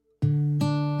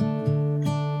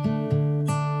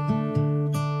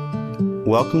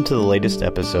Welcome to the latest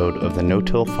episode of the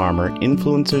No-Till Farmer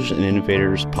Influencers and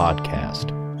Innovators podcast.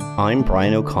 I'm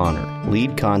Brian O'Connor,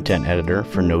 lead content editor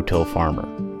for No-Till Farmer.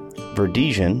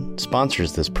 Verdesian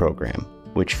sponsors this program,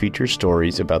 which features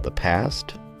stories about the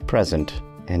past, present,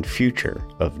 and future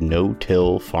of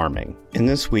no-till farming. In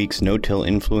this week's No-Till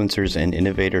Influencers and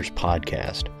Innovators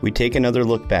podcast, we take another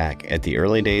look back at the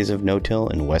early days of no-till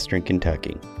in Western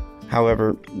Kentucky.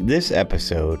 However, this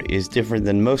episode is different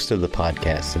than most of the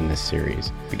podcasts in this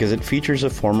series because it features a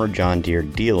former John Deere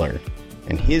dealer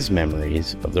and his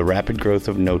memories of the rapid growth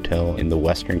of no-till in the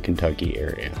Western Kentucky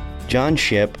area. John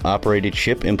Shipp operated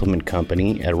Shipp Implement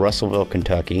Company at Russellville,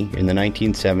 Kentucky in the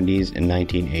 1970s and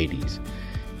 1980s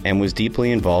and was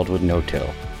deeply involved with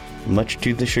no-till, much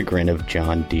to the chagrin of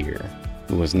John Deere,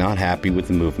 who was not happy with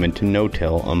the movement to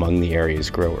no-till among the area's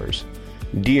growers.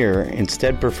 Deere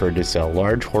instead preferred to sell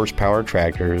large horsepower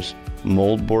tractors,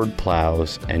 moldboard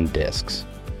plows, and discs.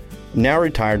 Now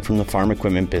retired from the farm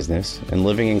equipment business and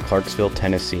living in Clarksville,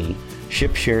 Tennessee,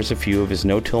 Shipp shares a few of his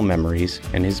no-till memories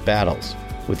and his battles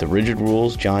with the rigid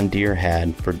rules John Deere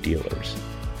had for dealers.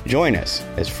 Join us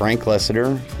as Frank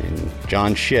Lessiter and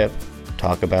John Shipp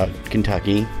talk about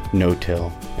Kentucky,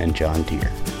 no-till, and John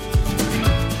Deere.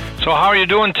 So how are you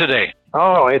doing today?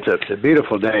 Oh, it's a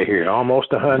beautiful day here,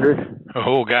 almost 100.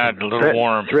 Oh, God, a little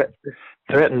warm.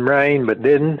 Threatened rain, but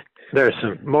didn't. There's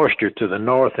some moisture to the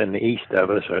north and the east of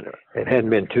us. It hadn't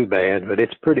been too bad, but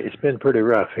it's been pretty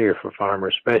rough here for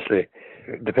farmers, especially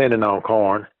depending on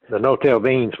corn. The no-till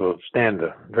beans will stand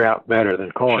the drought better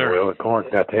than corn will. The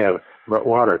corn's got to have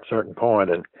water at a certain point,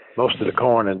 and most of the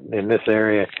corn in this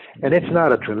area, and it's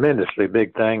not a tremendously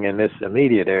big thing in this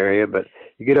immediate area, but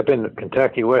you get up into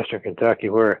Kentucky, Western Kentucky,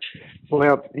 where,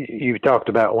 well, you talked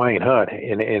about Wayne Hunt.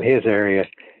 In his area,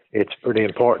 it's pretty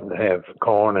important to have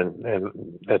corn and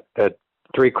that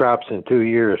 3 crops in 2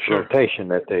 years rotation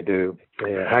that they do.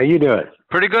 Yeah. How you doing?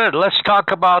 Pretty good. Let's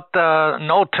talk about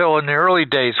no-till in the early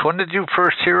days. When did you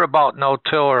first hear about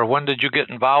no-till, or when did you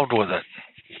get involved with it?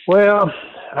 Well,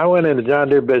 I went into John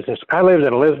Deere business. I lived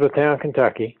in Elizabethtown,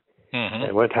 Kentucky.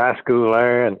 And went to high school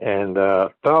there and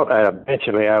thought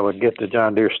eventually I would get the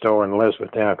John Deere store in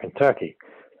Elizabethtown, Kentucky.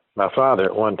 My father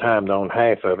at one time owned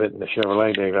half of it, and the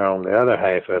Chevrolet dealer owned the other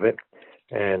half of it.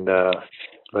 And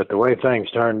but the way things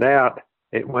turned out,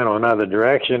 it went another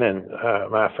direction. And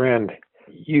my friend,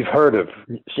 you've heard of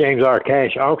James R.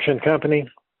 Cash Auction Company?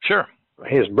 Sure.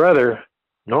 His brother,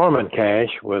 Norman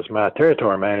Cash, was my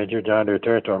territory manager, John Deere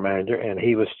territory manager, and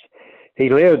he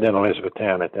lived in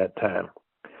Elizabethtown at that time.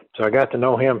 So I got to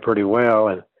know him pretty well,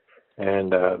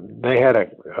 and they had a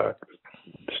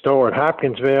store in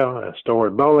Hopkinsville, a store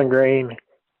at Bowling Green.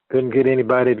 Couldn't get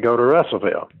anybody to go to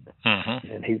Russellville,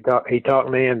 and he talked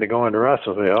me into going to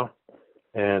Russellville,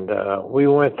 and we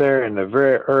went there in the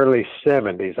very early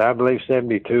 70s, I believe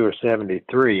 72 or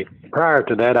 73. Prior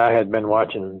to that, I had been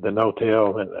watching the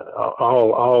no-till and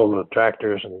all the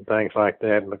tractors and things like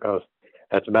that, because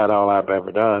that's about all I've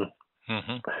ever done,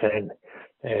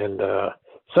 and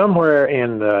somewhere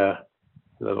in the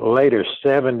later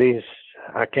 70s,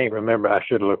 I can't remember, I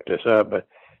should have looked this up,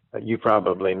 but you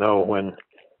probably know when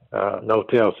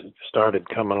no-till started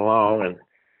coming along,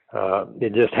 and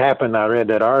it just happened. I read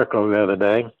that article the other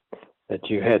day that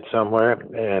you had somewhere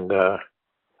and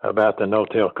about the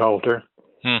no-till coulter,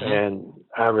 and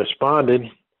I responded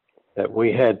that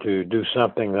we had to do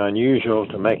something unusual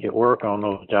to make it work on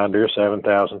those John Deere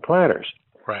 7000 planters.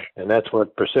 Right. And that's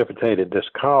what precipitated this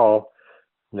call.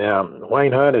 Now,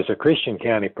 Wayne Hunt is a Christian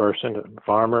County person, a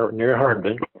farmer near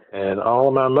Herndon, and all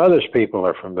of my mother's people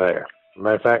are from there.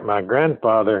 Matter of fact, my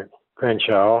grandfather,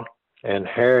 Crenshaw, and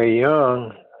Harry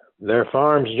Young, their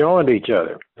farms joined each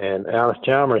other. And Alice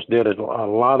Chalmers did a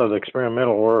lot of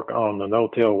experimental work on the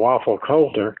no-till waffle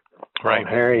coulter on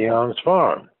Harry Young's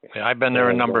farm. Yeah, I've been there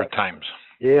a number of times.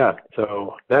 Yeah,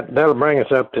 so that'll bring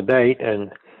us up to date.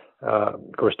 And, of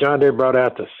course, John Deere brought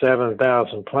out the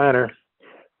 7000 planter,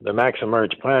 the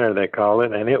Maximerge planter, they call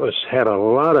it, and it had a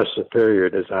lot of superior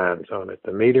designs on it,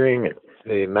 the metering and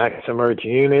the Maximerge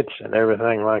units and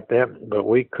everything like that, but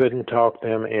we couldn't talk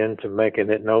them into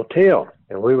making it no-till.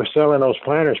 And we were selling those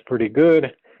planters pretty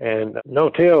good, and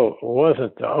no-till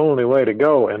wasn't the only way to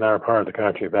go in our part of the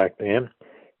country back then.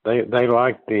 They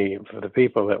liked for the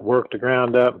people that worked the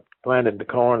ground up, planted the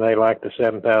corn, they liked the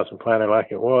 7000 planter like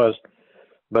it was,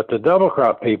 but the double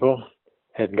crop people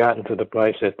had gotten to the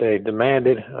place that they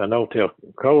demanded a no-till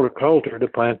coulter to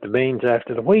plant the beans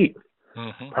after the wheat.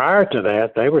 Prior to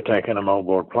that, they were taking a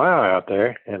moldboard plow out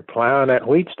there and plowing that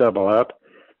wheat stubble up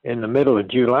in the middle of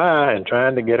July and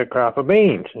trying to get a crop of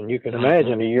beans. And you can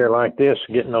imagine a year like this,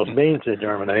 getting those beans to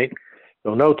germinate,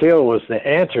 So no-till was the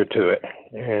answer to it.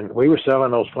 And we were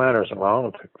selling those planters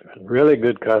along to really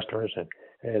good customers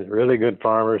and really good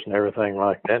farmers and everything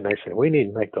like that. And they said, we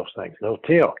need to make those things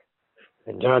no-till.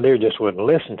 And John Deere just wouldn't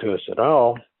listen to us at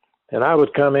all. And I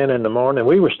would come in the morning.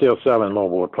 We were still selling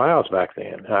moldboard plows back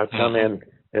then. I'd come in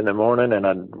the morning and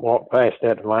I'd walk past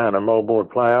that line of moldboard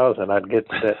plows and I'd get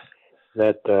that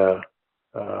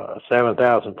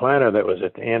 7,000 planter that was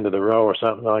at the end of the row or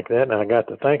something like that. And I got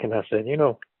to thinking, I said,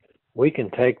 we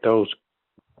can take those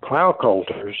plow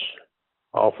coulters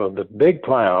off of the big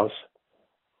plows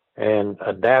and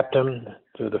adapt them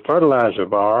to the fertilizer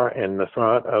bar in the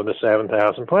front of the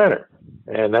 7,000 planter.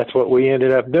 And that's what we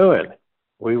ended up doing.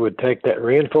 We would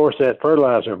reinforce that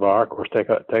fertilizer bar, of course, take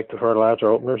the fertilizer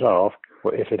openers off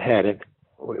if it had it.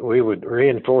 We would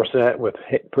reinforce that with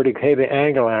pretty heavy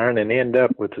angle iron and end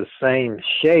up with the same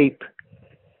shape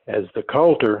as the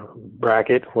coulter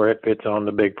bracket where it fits on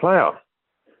the big plow.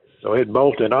 So it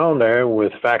bolted on there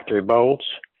with factory bolts,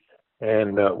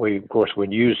 and we, of course,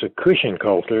 would use a cushion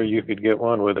coulter. You could get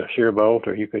one with a shear bolt,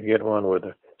 or you could get one with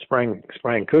a spring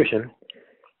cushion.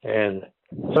 And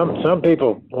some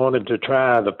people wanted to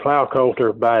try the plow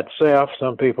coulter by itself.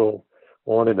 Some people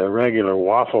wanted a regular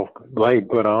waffle blade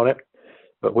put on it,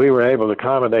 but we were able to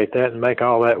accommodate that and make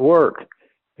all that work.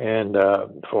 And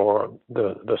for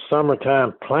the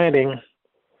summertime planting,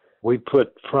 we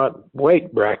put front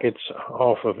weight brackets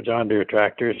off of John Deere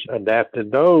tractors,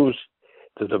 adapted those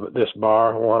to this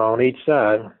bar, one on each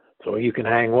side, so you can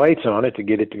hang weights on it to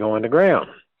get it to go in the ground.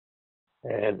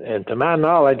 And to my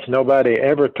knowledge, nobody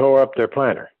ever tore up their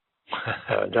planter.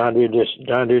 John Deere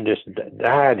just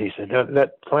died. He said,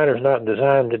 that planter's not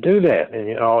designed to do that. And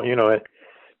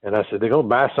and I said, they're going to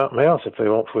buy something else if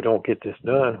we don't get this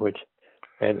done,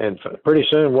 and pretty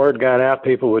soon word got out.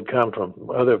 People would come from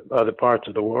other parts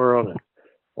of the world and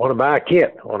want to buy a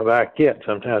kit.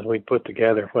 Sometimes we'd put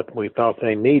together what we thought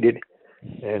they needed.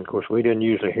 And of course, we didn't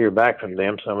usually hear back from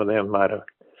them. Some of them might have,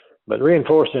 but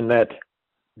reinforcing that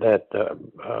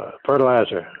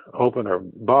fertilizer opener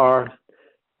bar,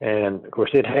 and of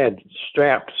course it had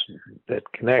straps that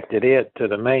connected it to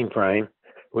the mainframe.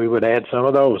 We would add some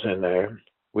of those in there.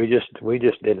 We just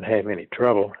didn't have any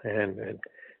trouble, and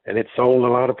it sold a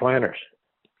lot of planters.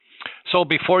 So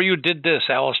before you did this,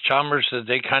 Allis-Chalmers, did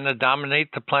they kind of dominate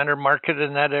the planter market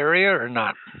in that area or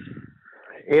not?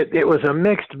 It was a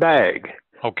mixed bag.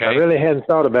 Okay. I really hadn't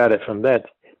thought about it from that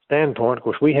standpoint. Of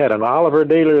course, we had an Oliver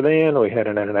dealer then. We had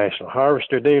an International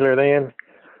Harvester dealer then.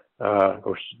 Of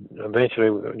course,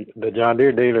 eventually the John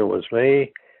Deere dealer was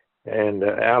me and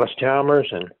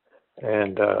Allis-Chalmers,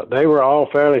 and they were all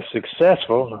fairly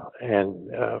successful and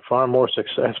far more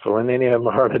successful than any of them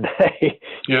are today.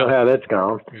 You know how that's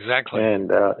gone. Exactly. And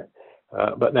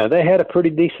but now they had a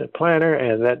pretty decent planter,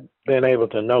 and that been able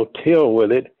to no-till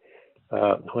with it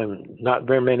when not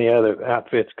very many other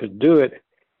outfits could do it.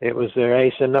 It was their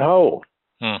ace in the hole.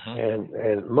 Mm-hmm.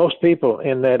 And most people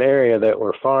in that area that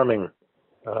were farming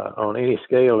on any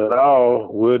scale at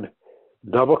all would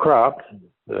double crop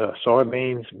the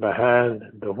soybeans behind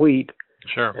the wheat.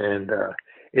 Sure. And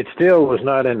it still was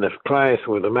not in the class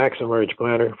with a MaxeMerge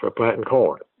planter for planting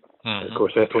corn. Mm-hmm. Of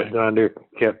course, that's what John Deere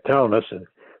kept telling us.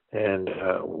 And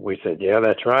we said, yeah,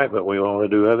 that's right, but we want to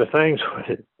do other things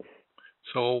with it.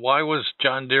 So why was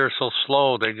John Deere so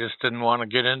slow? They just didn't want to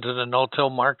get into the no-till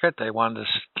market? They wanted to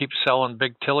keep selling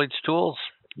big tillage tools?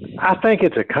 I think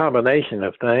it's a combination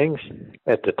of things.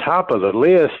 At the top of the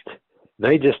list,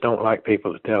 they just don't like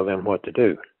people to tell them what to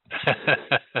do.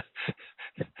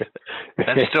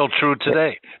 That's still true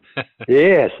today.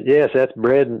 Yes, that's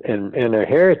bred in their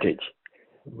heritage.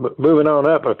 Moving on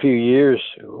up a few years,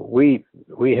 we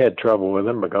had trouble with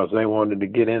them because they wanted to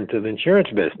get into the insurance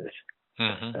business.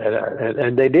 Mm-hmm.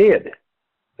 And they did,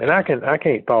 and I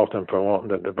can't fault them for wanting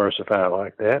to diversify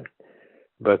like that.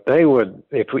 But they would,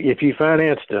 if you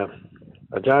financed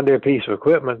a John Deere piece of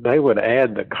equipment, they would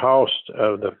add the cost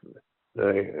of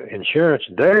the insurance,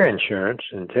 their insurance,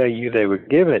 and tell you they were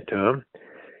giving it to them,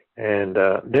 and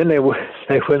then they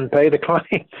wouldn't pay the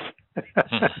claims.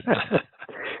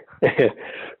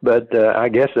 But I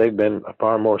guess they've been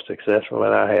far more successful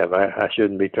than I have. I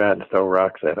shouldn't be trying to throw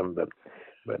rocks at them, but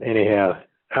anyhow,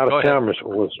 Allis-Chalmers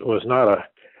was not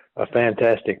a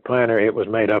fantastic planter. It was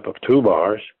made up of two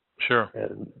bars, sure,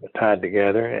 and tied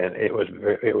together, and it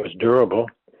was durable.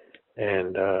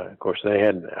 And of course,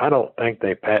 I don't think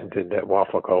they patented that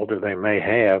waffle coulter. They may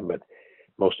have, but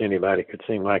most anybody could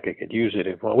seem like it could use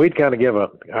it. We'd kind of give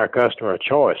our customer a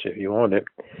choice if you wanted it.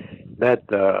 That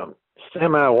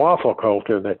semi-waffle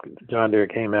coulter that John Deere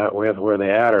came out with, where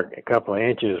the outer couple of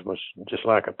inches was just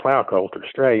like a plow coulter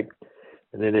straight,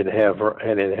 and then it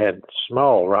had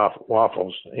small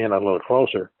waffles in a little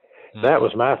closer. Mm-hmm. That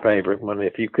was my favorite one.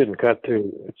 If you couldn't cut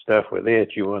through stuff with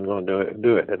it, you weren't going to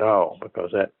do it at all,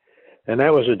 because that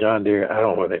was a John Deere. I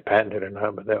don't know whether they patented it or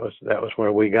not, but that was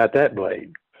where we got that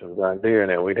blade from John Deere.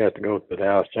 Now we'd have to go to the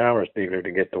Dallas-Chalmers dealer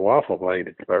to get the waffle blade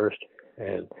at first.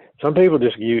 And some people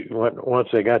just once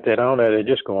they got that on there, they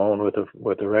just go on with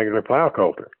the regular plow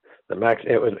coulter.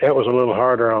 It was a little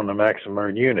harder on the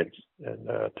Maximurd units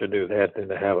to do that than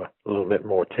to have a little bit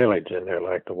more tillage in there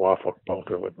like the waffle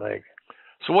coulter would make.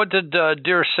 So what did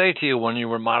Deere say to you when you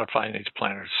were modifying these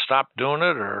planters? Stop doing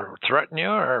it or threaten you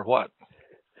or what?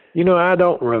 I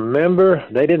don't remember.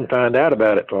 They didn't find out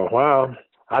about it for a while.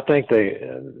 I think they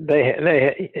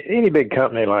any big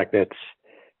company like that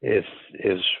is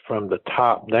from the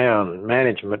top down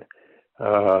management.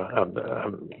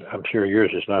 I'm sure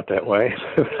yours is not that way,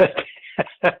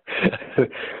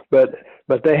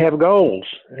 but they have goals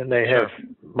and they have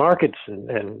markets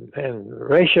and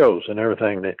ratios and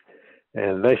everything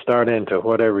and they start into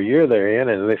whatever year they're in,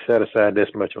 and they set aside this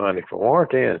much money for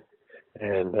warranty,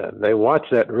 and they watch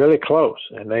that really close.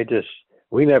 And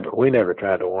we never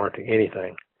tried to warranty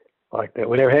anything like that.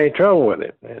 We never had any trouble with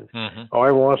it. And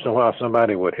every once in a while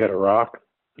somebody would hit a rock.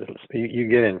 You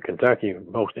get in Kentucky,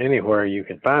 most anywhere you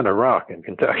can find a rock in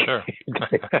Kentucky. Sure.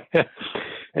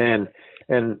 and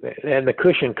the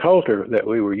cushion coulter that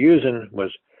we were using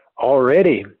was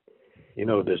already,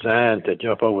 designed to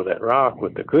jump over that rock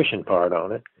with the cushion part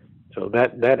on it. So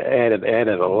that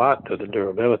added a lot to the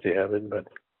durability of it. But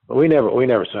we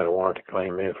never sent a warranty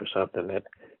claim in for something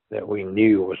that we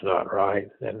knew was not right.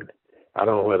 And I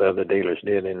don't know whether other dealers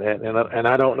did in that, and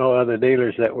I don't know other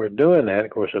dealers that were doing that.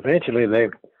 Of course, eventually they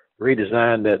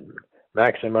redesigned that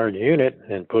Maximurd unit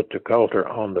and put the coulter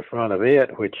on the front of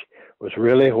it, which was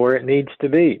really where it needs to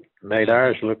be. Made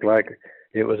ours look like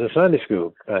it was a Sunday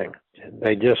school thing.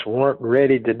 They just weren't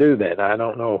ready to do that. I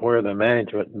don't know where the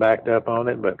management backed up on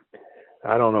it, but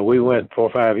I don't know. We went 4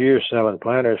 or 5 years selling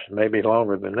planters, maybe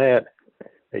longer than that.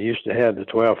 They used to have the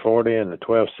 1240 and the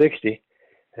 1260.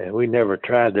 And we never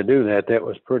tried to do that. That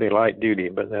was pretty light duty.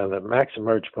 But now the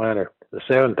Maximurd planter, the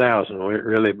 7000,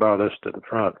 really brought us to the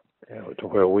front, to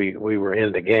where we were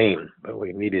in the game. But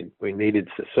we needed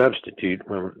to substitute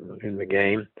in the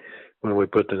game when we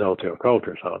put the no-till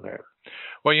coulters on there.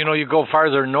 Well, you go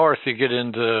farther north, you get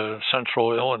into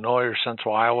central Illinois or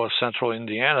central Iowa, central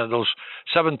Indiana. Those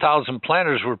 7000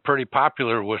 planters were pretty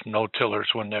popular with no-tillers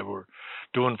when they were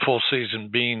doing full-season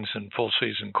beans and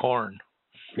full-season corn.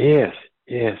 Yes.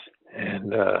 Yes,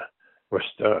 and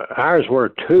ours were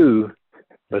too,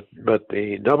 but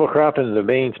the double cropping of the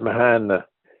beans behind the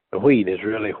wheat is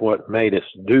really what made us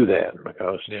do that,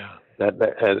 because that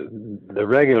the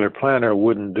regular planter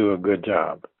wouldn't do a good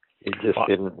job. It just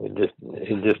didn't.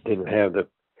 It just didn't have the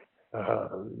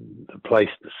place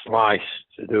to slice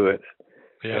to do it.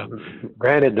 Yeah.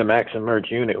 Granted, the Maximurd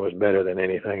unit was better than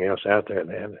anything else out there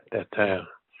then at that time.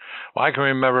 Well, I can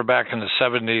remember back in the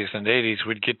 70s and 80s,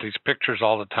 we'd get these pictures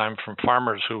all the time from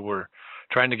farmers who were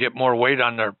trying to get more weight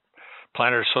on their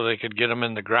planters so they could get them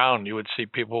in the ground. You would see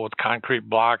people with concrete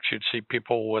blocks. You'd see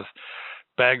people with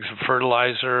bags of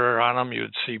fertilizer on them.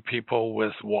 You'd see people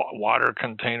with water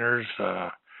containers.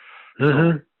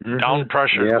 Down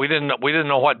pressure. Yep. We didn't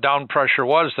know what down pressure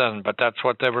was then, but that's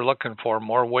what they were looking for,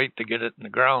 more weight to get it in the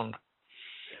ground.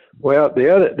 Well,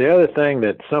 the other thing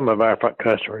that some of our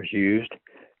customers used,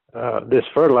 this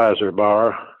fertilizer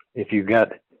bar, if you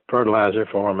got fertilizer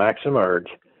for a Maximurd,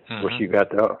 which you got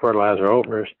the fertilizer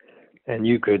openers, and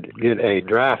you could get a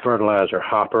dry fertilizer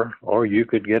hopper, or you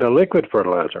could get a liquid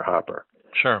fertilizer hopper.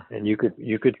 Sure. And you could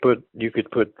put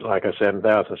like a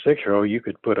 7000 6-year-old, you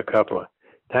could put a couple of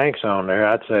tanks on there.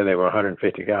 I'd say they were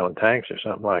 150-gallon tanks or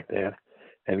something like that,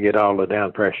 and get all the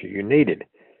down pressure you needed.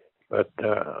 But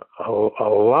a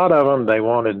lot of them, they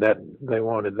wanted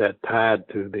that tied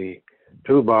to the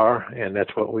toolbar, and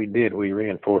that's what we did. We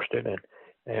reinforced it,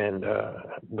 and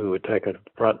we would take a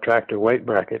front tractor weight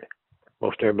bracket.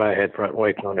 Most everybody had front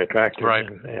weights on their tractors, right.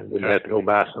 and we'd have to go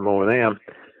buy some more of them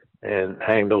and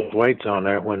hang those weights on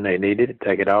there when they needed it,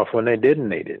 take it off when they didn't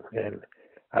need it. And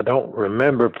I don't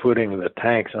remember putting the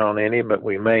tanks on any, but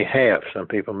we may have. Some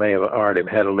people may have already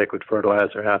had a liquid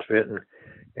fertilizer outfit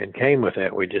and came with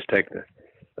that. We just take the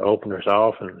openers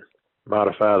off and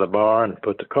modify the bar and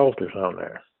put the coulters on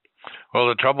there. Well,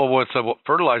 the trouble with the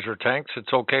fertilizer tanks,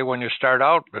 it's okay when you start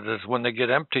out, but it's when they get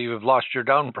empty, you've lost your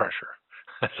down pressure.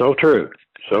 So true.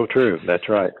 That's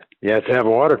right. You have to have a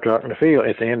water truck in the field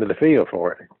at the end of the field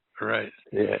for it. Right.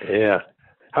 Yeah.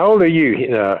 How old are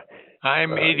you?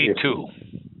 I'm 82.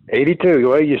 82.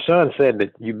 Well, your son said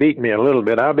that you beat me a little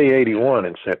bit. I'll be 81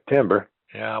 in September.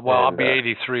 Yeah, well, And, I'll be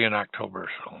 83 in October,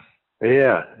 so.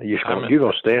 Yeah, you're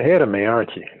gonna stay ahead of me,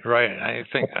 aren't you? Right. I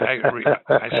think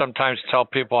I sometimes tell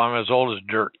people I'm as old as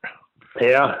dirt.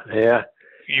 Yeah.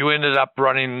 You ended up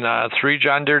running 3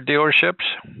 John Deere dealerships?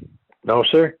 No,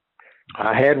 sir.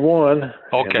 I had one.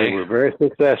 Okay. And we were very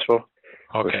successful.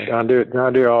 Okay. John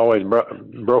Deere always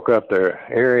broke up their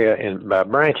area by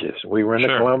branches. We were in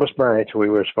the Columbus branch. We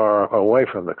were as far away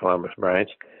from the Columbus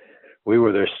branch. We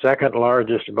were their second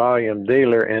largest volume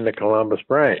dealer in the Columbus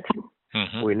branch.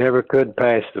 Mm-hmm. We never could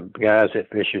pass the guys at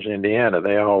Fishers, Indiana.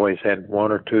 They always had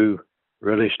 1 or 2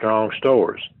 really strong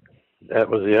stores. That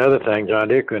was the other thing. John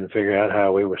Deere couldn't figure out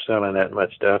how we were selling that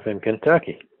much stuff in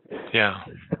Kentucky. Yeah.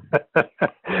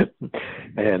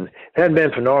 And if it hadn't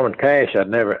been for Norman Cash, it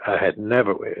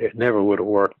never would have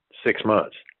worked 6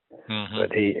 months. Mm-hmm.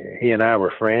 But he and I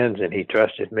were friends, and he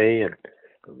trusted me. And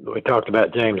we talked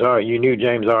about James R. You knew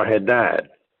James R. had died.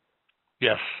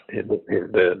 Yes.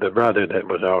 The brother that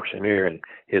was auctioneer, and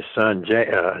his son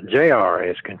J.R.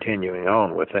 is continuing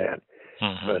on with that.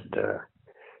 Mm-hmm.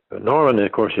 But Norman,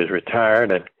 of course, is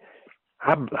retired, and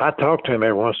I talk to him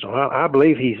every once in a while. I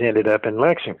believe he's ended up in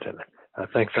Lexington. I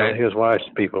think some of his wife's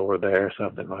people were there,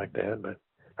 something like that. But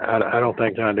I don't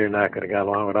think John Deere and I could have got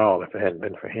along at all if it hadn't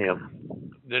been for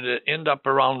him. Did it end up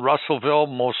around Russellville?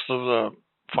 Most of the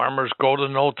farmers go to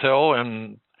no-till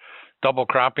and double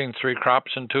cropping 3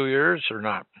 crops in 2 years, or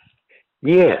not?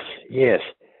 Yes.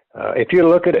 If you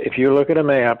look at a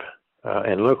map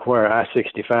and look where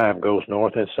I-65 goes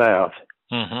north and south,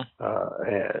 mm-hmm.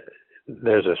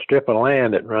 There's a strip of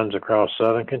land that runs across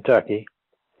southern Kentucky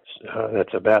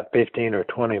that's about 15 or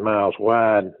 20 miles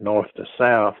wide north to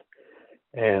south,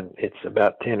 and it's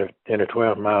about 10 or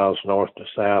 12 miles north to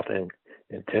south in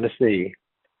Tennessee.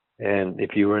 And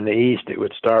if you were in the east, it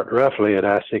would start roughly at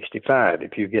I-65.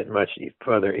 If you get much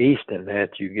further east than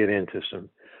that, you get into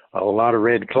a lot of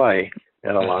red clay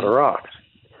and a lot of rocks.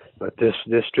 But this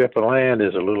strip of land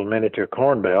is a little miniature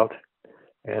corn belt,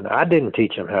 and I didn't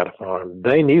teach them how to farm.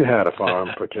 They knew how to farm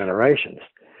for generations.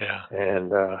 Yeah.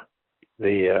 And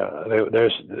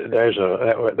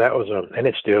and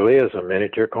it still is a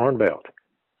miniature corn belt.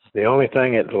 The only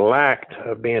thing it lacked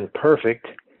of being perfect,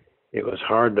 it was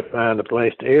hard to find a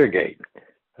place to irrigate.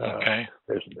 Okay.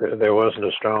 There wasn't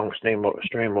a strong stream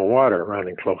of water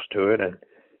running close to it,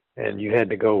 and you had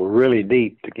to go really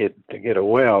deep to get a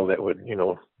well that would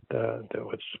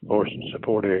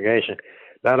support irrigation.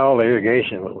 Not all the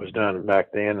irrigation was done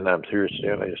back then, and I'm sure it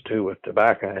still is too, with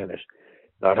tobacco, and there's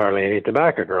not hardly any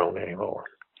tobacco grown anymore.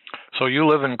 So you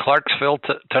live in Clarksville,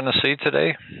 Tennessee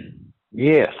today?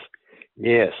 Yes.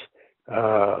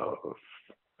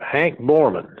 Hank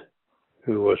Borman,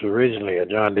 who was originally a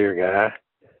John Deere guy,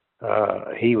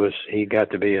 he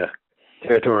got to be a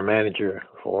territory manager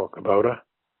for Kubota,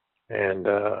 and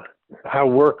I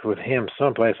worked with him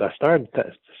someplace. I started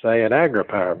to say at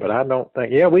AgriPower, but I don't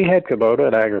think. Yeah, we had Kubota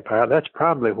at AgriPower. That's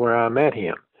probably where I met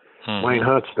him, Wayne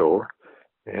Hunt's store,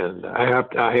 and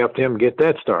I helped him get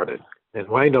that started. And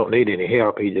Wayne don't need any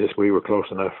help. We were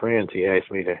close enough friends. He asked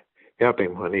me to help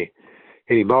him when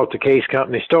he bought the Case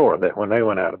Company store that when they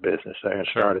went out of business there and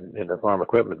started in the farm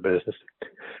equipment business.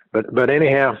 But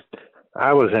anyhow,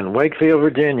 I was in Wakefield,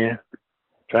 Virginia,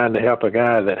 trying to help a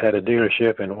guy that had a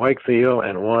dealership in Wakefield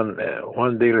and one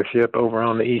dealership over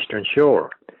on the Eastern Shore.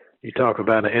 You talk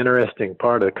about an interesting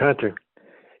part of the country.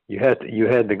 You had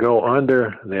to go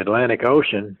under the Atlantic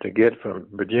Ocean to get from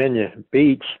Virginia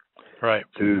Beach right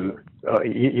to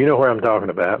you know where I'm talking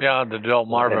about. Yeah, the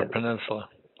Delmarva Peninsula.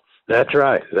 That's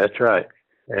right.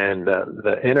 And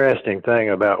the interesting thing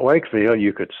about Wakefield,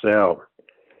 you could sell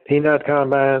peanut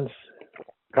combines,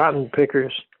 cotton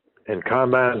pickers, and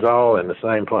combines all in the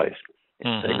same place.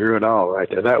 Mm-hmm. They grew it all right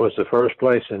there. That was the first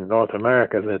place in North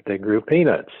America that they grew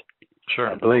peanuts. Sure.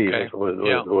 I believe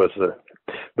was the.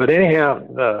 But anyhow,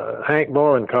 Hank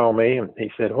Borman called me and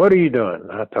he said, "What are you doing?"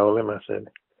 I told him.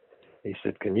 He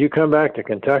said, "Can you come back to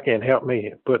Kentucky and help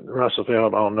me put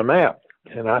Russellville on the map?"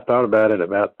 And I thought about it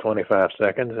about 25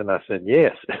 seconds, and I said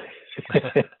yes.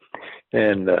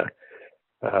 And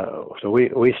so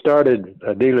we started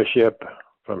a dealership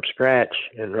from scratch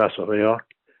in Russellville,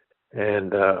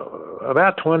 and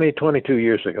about 22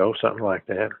 years ago, something like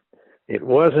that. It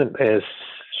wasn't as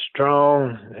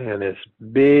strong and as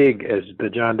big as the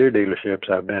John Deere dealerships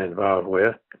I've been involved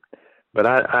with, but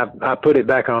I put it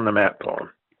back on the map for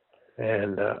them.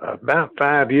 And about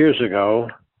 5 years ago,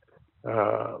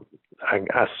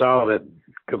 I saw that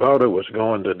Kubota was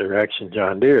going the direction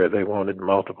John Deere. They wanted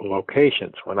multiple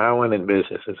locations. When I went in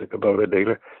business as a Kubota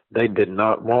dealer, they did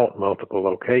not want multiple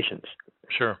locations.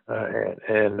 Sure.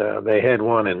 And they had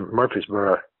one in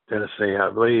Murfreesboro, Tennessee, I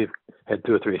believe, had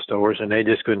 2 or 3 stores, and they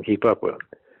just couldn't keep up with them.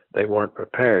 They weren't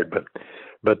prepared.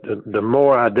 But the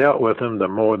more I dealt with them, the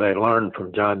more they learned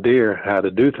from John Deere how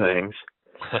to do things.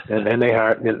 And then they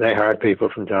hired people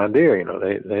from John Deere. You know,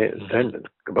 they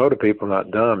Kubota people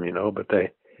not dumb, you know, but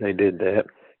they did that.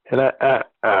 And I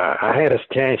had a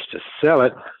chance to sell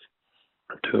it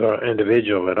to an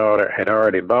individual that had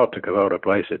already bought the Kubota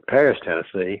place at Paris,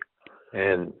 Tennessee,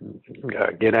 and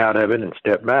get out of it and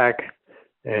step back.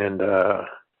 And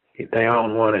they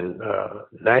own one in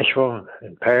Nashville,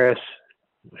 in Paris,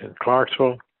 in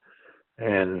Clarksville,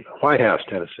 and White House,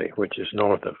 Tennessee, which is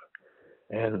north of.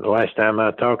 And the last time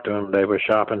I talked to them, they were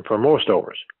shopping for more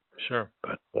stores. Sure.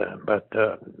 But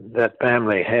that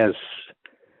family has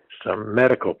some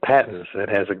medical patents that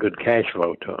has a good cash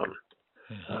flow to them.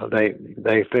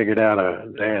 They figured out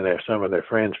some of their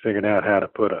friends figured out how to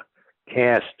put a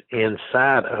cast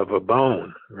inside of a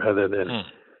bone rather than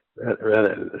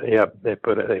they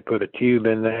put a tube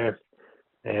in there,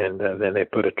 and then they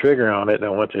put a trigger on it,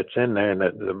 and once it's in there and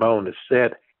the bone is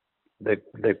set, they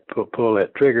pull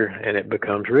that trigger and it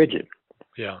becomes rigid.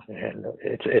 Yeah. And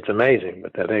it's amazing,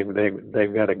 but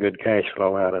they've got a good cash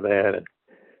flow out of that, and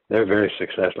they're very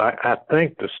successful. I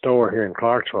think the store here in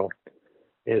Clarksville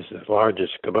is the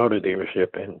largest Kubota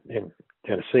dealership in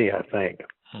Tennessee, I think,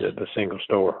 the single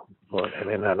store. And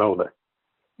then I know that.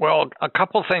 Well, a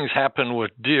couple things happened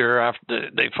with Deere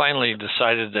after they finally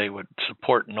decided they would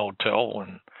support no-till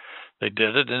when they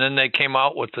did it. And then they came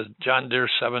out with the John Deere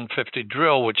 750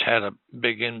 drill, which had a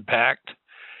big impact.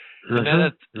 And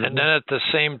then at the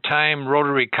same time,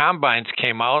 rotary combines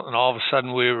came out, and all of a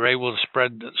sudden we were able to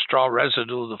spread the straw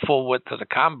residue the full width of the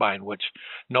combine, which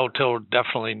no-till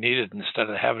definitely needed instead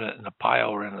of having it in a pile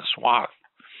or in a swath.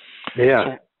 Yeah.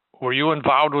 So were you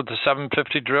involved with the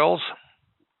 750 drills?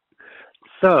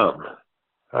 Some.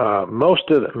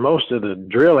 Most of the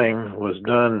drilling was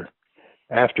done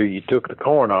after you took the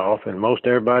corn off, and most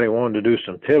everybody wanted to do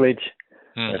some tillage.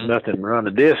 There's nothing to run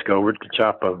a disc over it to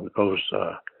chop those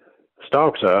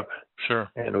stalks up. Sure.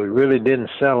 And we really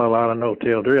didn't sell a lot of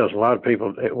no-till drills. A lot of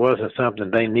people, it wasn't something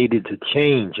they needed to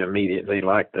change immediately,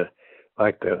 like the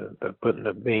putting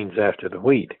the beans after the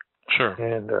wheat. Sure.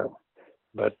 And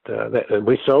but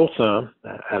we sold some,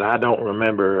 and I don't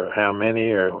remember how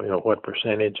many or what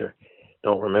percentage, or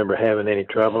don't remember having any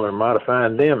trouble or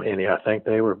modifying them any. I think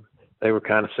they were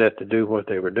kind of set to do what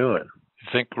they were doing. You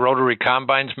think rotary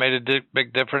combines made a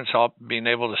big difference, being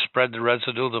able to spread the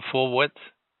residue the full width?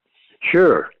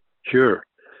 Sure.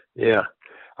 Yeah.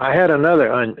 I had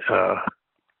another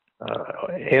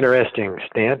interesting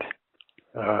stint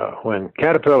when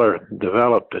Caterpillar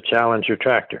developed the Challenger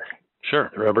tractor.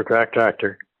 Sure. The rubber track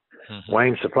tractor.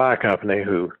 Wayne Supply Company,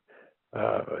 who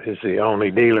is the only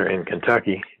dealer in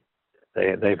Kentucky,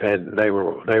 they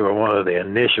were one of the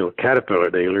initial Caterpillar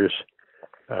dealers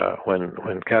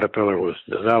when Caterpillar was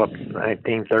developed in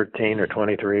 1913 or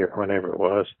 23 or whenever it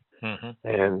was.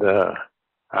 And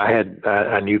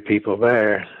I knew people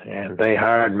there, and they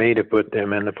hired me to put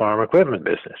them in the farm equipment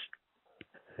business.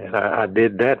 And I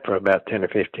did that for about 10 or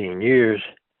 15 years.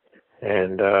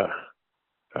 And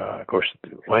of course,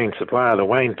 Wayne Supply, the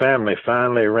Wayne family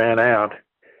finally ran out.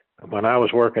 When I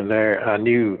was working there, I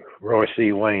knew Roy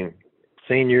C. Wayne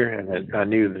Sr., and I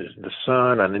knew the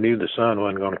son. I knew the son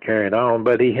wasn't going to carry it on,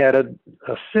 but he had a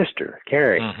sister,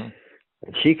 Carrie, and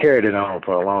she carried it on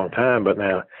for a long time. But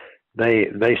now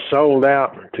they sold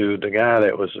out to the guy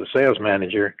that was the sales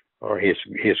manager, or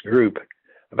his group,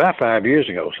 about 5 years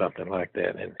ago, something like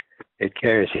that, and it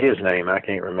carries his name. I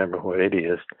can't remember what it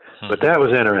is, but that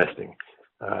was interesting.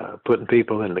 Putting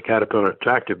people in the Caterpillar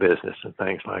tractor business and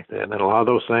things like that. And a lot of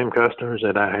those same customers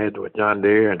that I had with John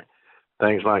Deere and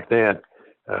things like that,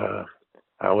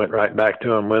 I went right back to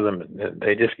them with them.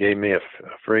 They just gave me a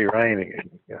free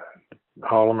rein to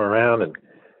haul them around and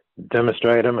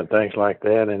demonstrate them and things like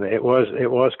that. And it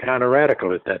was kind of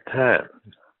radical at that time.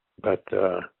 But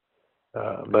the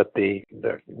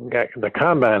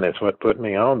combine is what put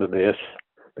me onto this.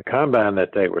 The combine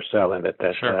that they were selling at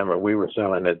that time, or we were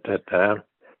selling at that time,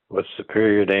 was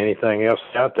superior to anything else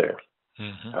out there.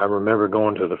 I remember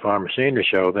going to the Farm Machinery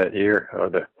Show that year, or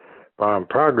the Farm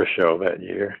Progress Show that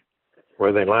year,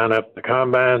 where they line up the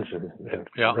combines and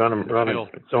run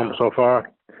them so far.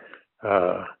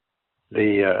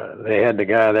 They had the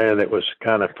guy there that was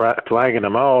kind of flagging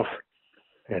them off,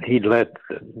 and he'd let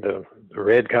the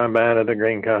red combine or the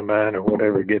green combine or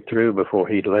whatever get through before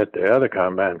he'd let the other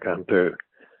combine come through.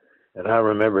 And I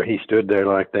remember he stood there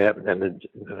like that, and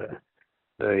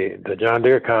the John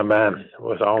Deere combine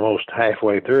was almost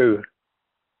halfway through,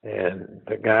 and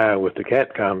the guy with the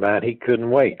Cat combine, he couldn't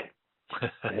wait.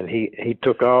 and he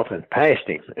took off and passed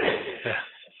him.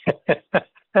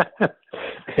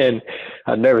 And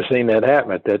I'd never seen that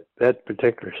happen at that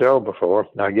particular show before.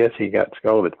 I guess he got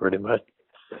scolded pretty much.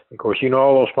 Of course,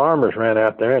 all those farmers ran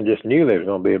out there and just knew there was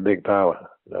going to be a big pile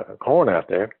of corn out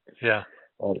there. Yeah.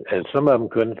 And some of them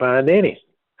couldn't find any.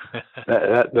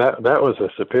 that was a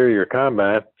Superior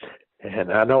combine,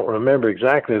 and I don't remember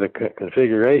exactly the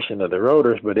configuration of the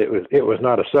rotors, but it was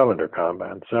not a cylinder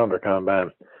combine. The cylinder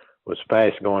combine was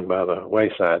fast going by the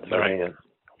wayside. Right.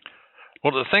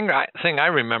 Well, the thing I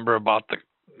remember about the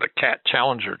Cat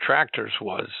Challenger tractors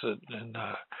was that, and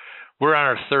we're on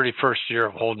our 31st year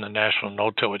of holding the National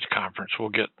No-Tillage Conference. We'll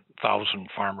get 1,000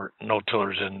 farmer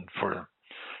no-tillers in for a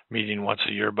meeting once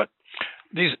a year, but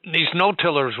these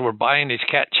no-tillers were buying these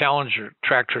Cat Challenger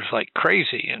tractors like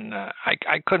crazy, and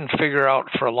I couldn't figure out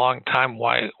for a long time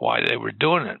why they were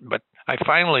doing it, but I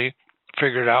finally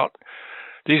figured out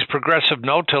these progressive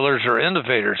no-tillers are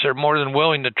innovators. They're more than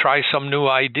willing to try some new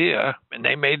idea, and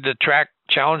they made the track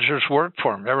Challengers work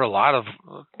for them. There were a lot of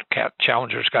Cat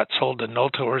Challengers got sold to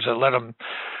no-tillers that let them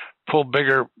pull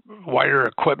bigger, wider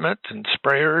equipment and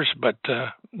sprayers, but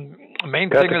main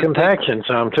got thing the is compaction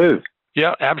some too.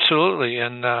 Yeah, absolutely.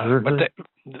 And but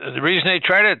the reason they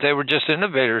tried it, they were just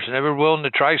innovators, and they were willing to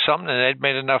try something, and they'd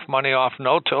made enough money off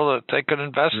no-till that they could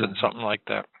invest in something like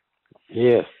that.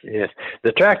 Yes.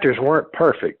 The tractors weren't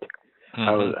perfect.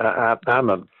 I'm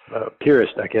a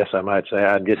purist, I guess I might say.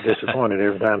 I'd get disappointed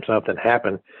every time something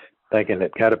happened, thinking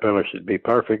that Caterpillar should be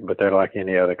perfect, but they're like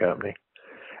any other company.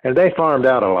 And they farmed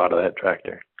out a lot of that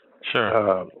tractor.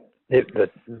 Sure.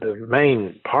 The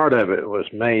main part of it was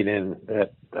made in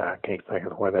that, I can't think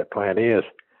of where that plant is,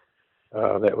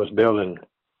 that was building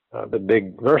the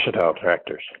big versatile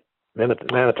tractors.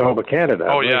 Manitoba, Canada.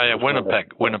 Oh, yeah,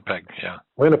 Winnipeg, yeah.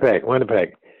 Winnipeg.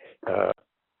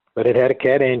 But it had a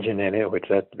Cat engine in it, which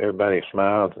everybody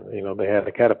smiles. They had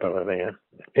a Caterpillar then.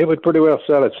 It would pretty well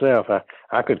sell itself.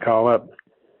 I could call up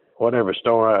whatever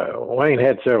store. Wayne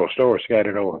had several stores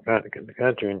scattered over the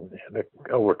country and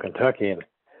over Kentucky, and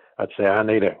I'd say I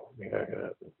need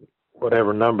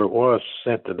whatever number it was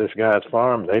sent to this guy's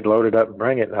farm. They'd load it up and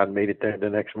bring it, and I'd meet it there the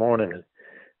next morning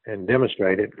and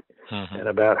demonstrate it. And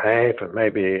about half, or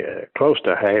maybe close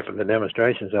to half of the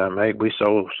demonstrations I made, we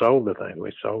sold the thing.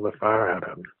 We sold the fire out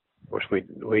of them. Of course,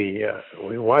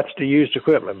 we watched the used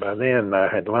equipment. By then,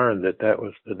 I had learned that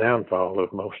was the downfall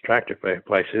of most tractor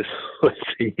places was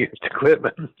the used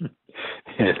equipment.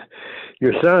 And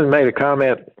your son made a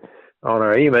comment on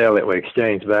our email that we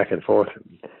exchanged back and forth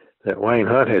that Wayne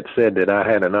Hunt had said that I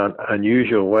had an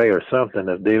unusual way or something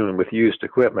of dealing with used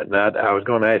equipment. And I was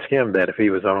going to ask him that if he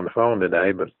was on the phone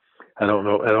today, but I don't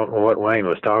know what Wayne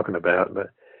was talking about.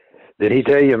 But did he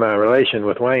tell you my relation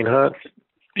with Wayne Hunt?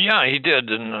 Yeah, he did,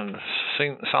 and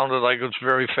sounded like it was a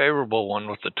very favorable one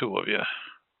with the two of you.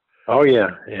 Oh, yeah.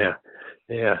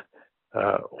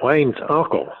 Wayne's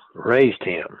uncle raised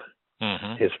him.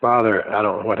 His father, I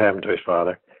don't know what happened to his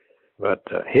father, but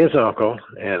his uncle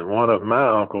and one of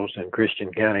my uncles in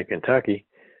Christian County, Kentucky,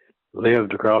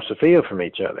 lived across the field from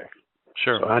each other.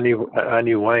 Sure. So I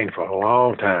knew Wayne for a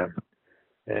long time,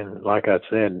 and like I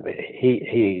said,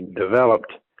 he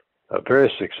developed a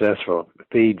very successful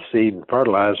feed, seed, and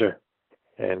fertilizer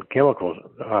and chemical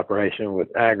operation with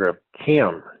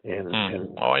Agrichem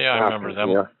in oh yeah, I remember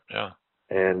them. Yeah.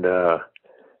 And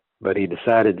but he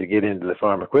decided to get into the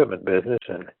farm equipment business,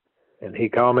 and he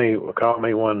called me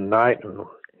one night, and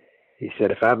he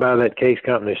said, if I buy that Case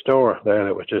Company store there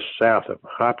that was just south of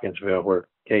Hopkinsville, where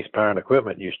Case Power and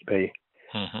Equipment used to be,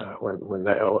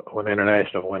 when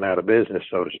International went out of business,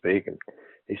 so to speak, and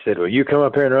he said, well, you come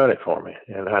up here and run it for me.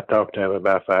 And I talked to him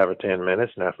about 5 or 10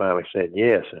 minutes, and I finally said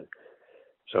yes. And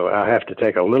so I have to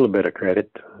take a little bit of credit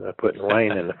putting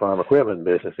Wayne in the farm equipment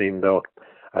business, even though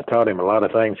I taught him a lot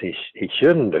of things he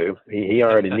shouldn't do. He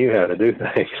already knew how to do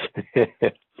things.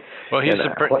 Well, he's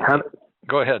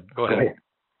Go ahead.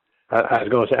 I was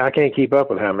going to say, I can't keep up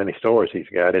with how many stores he's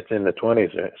got. It's in the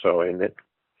 20s or so, isn't it?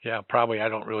 Yeah, probably. I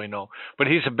don't really know. But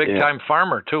he's a big-time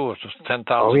farmer, too, with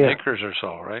 10,000 acres or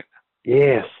so, right?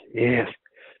 Yes.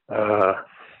 Of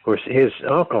course, his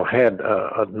uncle had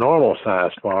a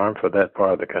normal-sized farm for that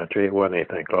part of the country. It wasn't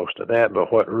anything close to that.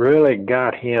 But what really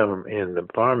got him in the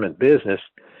farming business,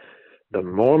 the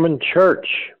Mormon Church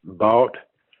bought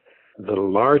the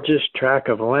largest tract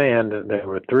of land. There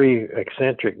were 3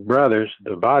 eccentric brothers,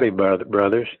 the Body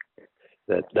brothers,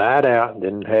 that died out,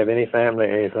 didn't have any family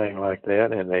or anything like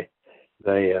that, and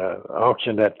they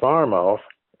auctioned that farm off.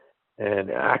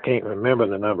 And I can't remember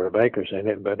the number of acres in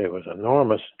it, but it was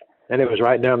enormous. And it was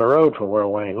right down the road from where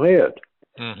Wayne lived.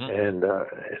 And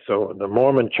so the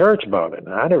Mormon church bought it.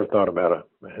 And I never thought about it.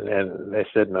 And they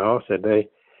said no. Said they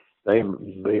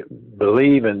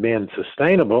believe in being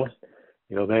sustainable.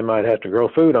 You know, they might have to grow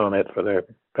food on it for their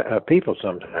people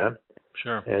sometime.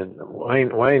 Sure. And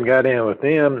Wayne got in with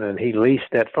them, and he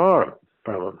leased that farm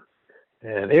from them.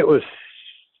 And it was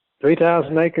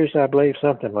 3,000 acres, I believe,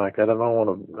 something like that. I don't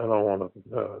want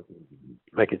to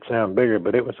make it sound bigger,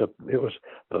 but it was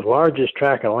the largest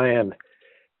tract of land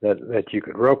that you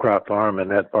could row crop farm in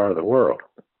that part of the world.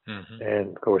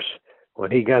 And of course,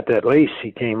 when he got that lease,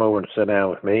 he came over and sat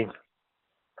down with me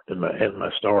in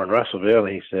my store in Russellville,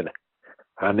 and he said,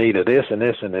 I need a this and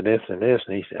this and a this and this.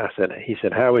 And he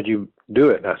said, how would you do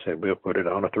it? And I said, we'll put it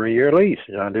on a 3-year lease.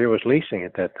 John Deere was leasing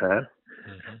at that time.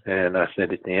 And I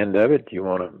said, at the end of it, you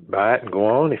want to buy it and go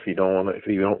on. If you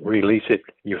don't release it,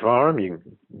 your farm, you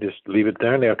can just leave it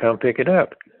there and they'll come pick it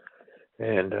up.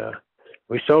 And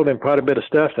we sold him quite a bit of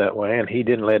stuff that way, and he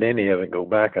didn't let any of it go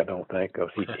back, I don't think,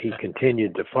 because he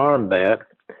continued to farm that.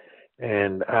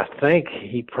 And I think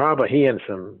he and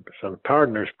some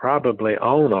partners probably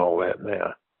own all that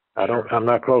now. I'm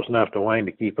not close enough to Wayne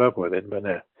to keep up with it, but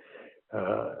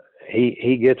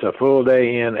he gets a full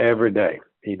day in every day.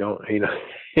 He don't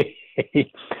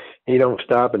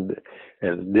stop and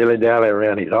dilly dally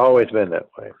around. He's always been that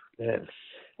way. And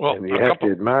you have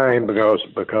to admire him because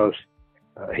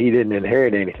he didn't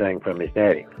inherit anything from his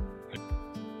daddy.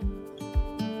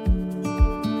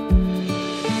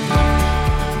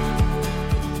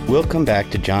 We'll come back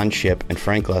to John Shipp and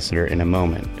Frank Lessiter in a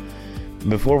moment.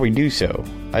 Before we do so,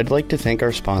 I'd like to thank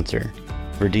our sponsor,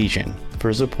 Verdesian,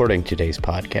 for supporting today's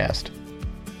podcast.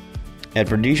 At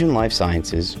Verdesian Life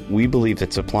Sciences, we believe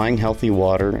that supplying healthy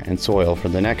water and soil for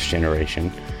the next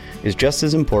generation is just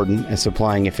as important as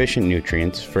supplying efficient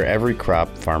nutrients for every crop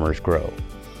farmers grow.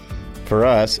 For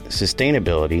us,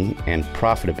 sustainability and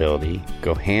profitability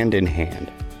go hand in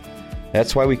hand.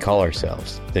 That's why we call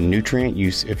ourselves the Nutrient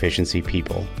Use Efficiency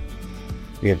People.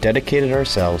 We have dedicated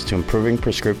ourselves to improving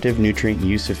prescriptive nutrient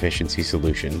use efficiency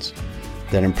solutions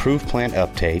that improve plant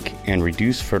uptake and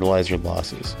reduce fertilizer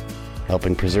losses,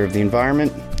 helping preserve the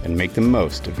environment and make the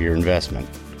most of your investment.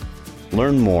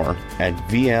 Learn more at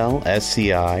vlsci.com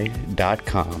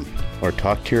or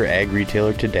talk to your ag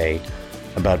retailer today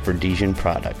about Verdesian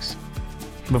products.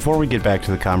 Before we get back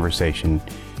to the conversation,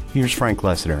 here's Frank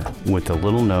Lessiter with a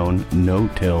little-known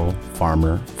no-till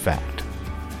farmer fact.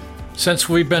 Since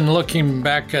we've been looking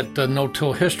back at the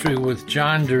no-till history with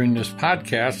John during this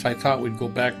podcast, I thought we'd go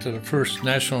back to the first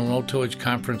National No-Tillage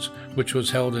Conference, which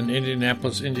was held in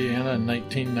Indianapolis, Indiana in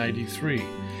 1993.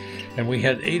 And we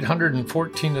had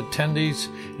 814 attendees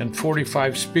and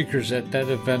 45 speakers at that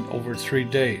event over 3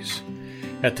 days.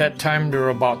 At that time, there were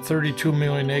about 32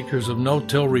 million acres of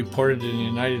no-till reported in the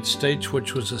United States,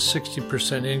 which was a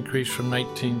 60% increase from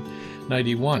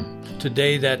 1991.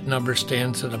 Today, that number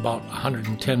stands at about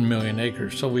 110 million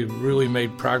acres. So we've really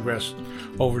made progress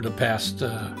over the past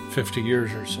 50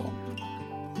 years or so.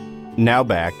 Now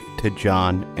back to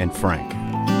John and Frank.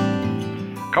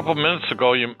 A couple of minutes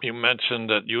ago, you mentioned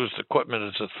that used equipment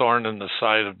is a thorn in the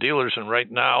side of dealers, and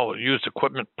right now, used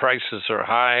equipment prices are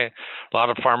high. A lot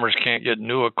of farmers can't get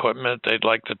new equipment. They'd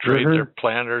like to trade their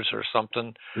planters or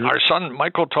something. Our son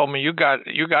Michael told me you got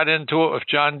into it with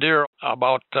John Deere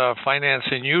about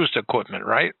financing used equipment,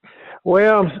 right?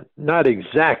 Well, not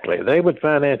exactly. They would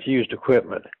finance used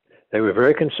equipment. They were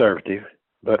very conservative,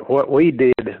 but what we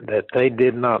did that they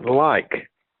did not like.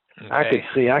 Okay.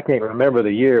 I can't remember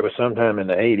the year, it was sometime in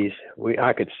the 80s.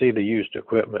 I could see the used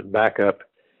equipment back up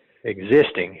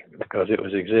existing because it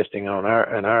was existing in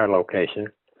our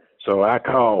location. So I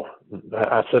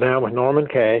sat down with Norman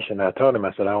Cash and I told him,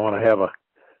 I said, I want to have an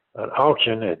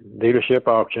auction, a dealership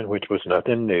auction, which was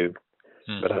nothing new.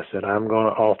 But I said, I'm going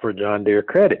to offer John Deere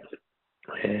credit.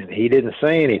 And he didn't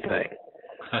say anything.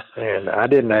 And I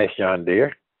didn't ask John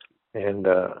Deere. And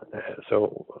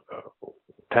so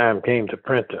time came to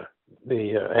print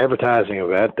the advertising of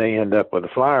that. They end up with a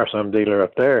flyer. Some dealer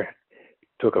up there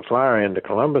took a flyer into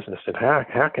Columbus and said,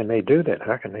 how can they do that?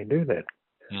 How can they do that?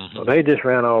 Well, they just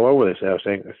ran all over this house.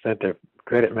 They sent their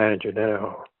credit manager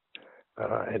down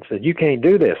and said, you can't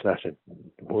do this. And I said,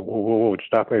 whoa,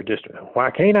 stop there. Just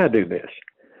why can't I do this?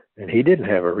 And he didn't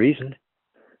have a reason.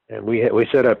 And we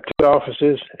set up 2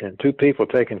 offices and 2 people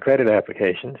taking credit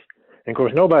applications. And of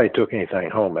course, nobody took anything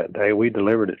home that day. We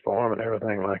delivered it for them and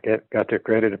everything like that. Got their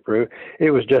credit approved. It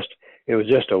was just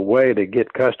a way to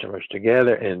get customers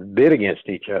together and bid against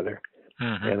each other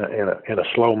in a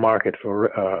slow market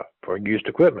for used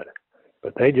equipment.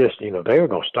 But they just, they were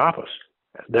going to stop us.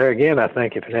 There again, I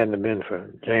think if it hadn't been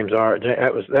for James R.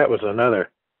 That was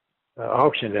another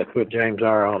auction that put James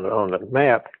R on the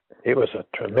map. It was a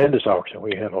tremendous auction.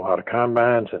 We had a lot of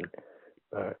combines, and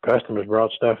customers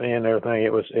brought stuff in and everything.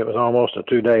 It was almost a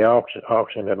 2-day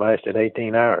auction that lasted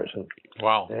 18 hours. And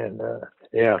wow. And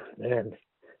yeah, and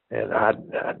I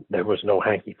there was no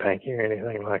hanky panky or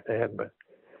anything like that. But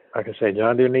like I say,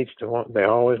 John Deere they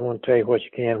always want to tell you what you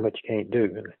can, what you can't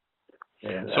do.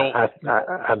 And so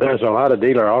there's a lot of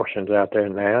dealer auctions out there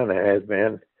now, and there has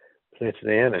been since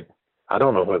then. And I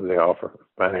don't know whether they offer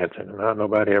financing or not.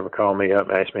 Nobody ever called me up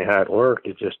and asked me how it worked.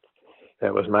 It just,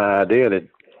 that was my idea to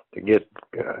get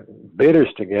bidders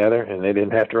together, and they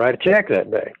didn't have to write a check that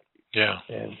day. Yeah.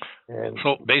 And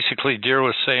so basically, Deere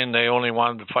was saying they only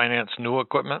wanted to finance new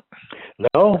equipment?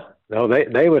 No,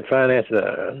 they would finance.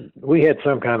 We had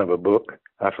some kind of a book.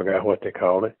 I forgot what they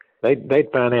called it.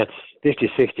 They'd finance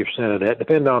 50-60% of that,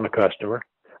 depending on the customer.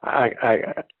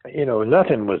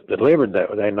 Nothing was delivered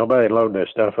that day. Nobody loaded their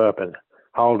stuff up and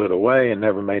hauled it away and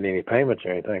never made any payments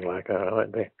or anything like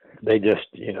that. They just,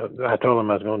 I told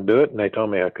them I was going to do it, and they told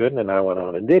me I couldn't, and I went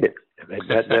on and did it.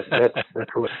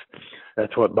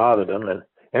 That's what bothered them,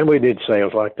 and we did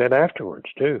sales like that afterwards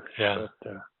too. Yeah.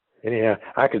 But, anyhow,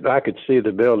 I could see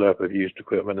the buildup of used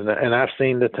equipment, and I've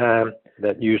seen the time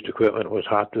that used equipment was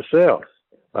hot to sell,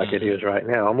 like it is right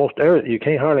now. Almost you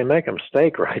can't hardly make a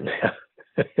mistake right now.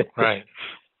 Right.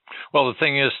 Well, the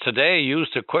thing is, today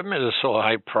used equipment is so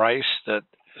high priced that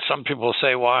some people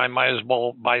say, well, I might as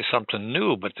well buy something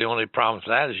new, but the only problem with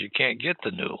that is you can't get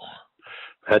the new.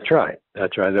 That's right.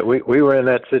 That we were in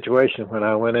that situation when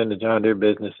I went into John Deere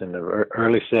business in the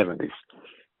early 70s.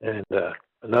 And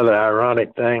another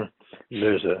ironic thing,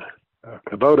 there's a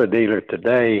Kubota dealer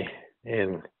today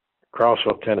in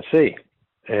Crossville, Tennessee.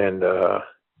 And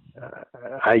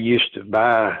I used to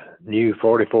buy new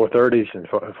 4430s and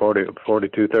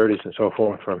 4230s and so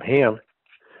forth from him.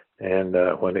 And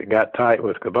when it got tight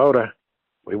with Kubota,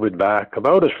 we would buy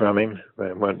Kubotas from him.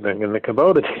 When in the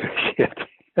Kubota dealership,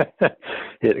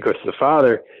 because the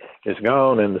father is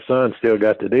gone and the son still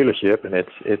got the dealership, and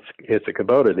it's a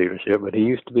Kubota dealership. But he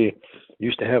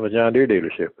used to have a John Deere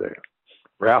dealership there.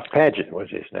 Ralph Paget was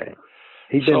his name.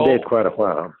 He'd been dead quite a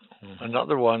while.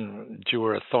 Another one, you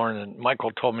were a thorn, and Michael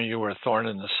told me you were a thorn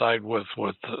in the side with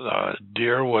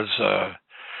Deere was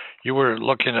you were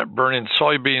looking at burning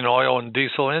soybean oil and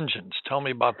diesel engines. Tell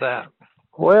me about that.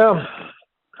 Well,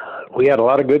 we had a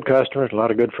lot of good customers, a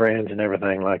lot of good friends and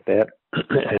everything like that.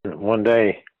 And one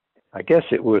day, I guess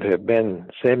it would have been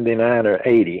 79 or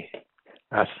 80,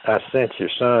 I sent your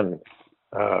son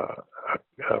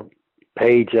a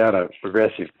page out of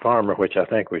Progressive Farmer, which I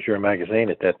think was your magazine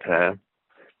at that time.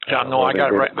 Yeah, no, I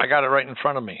got it right in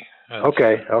front of me.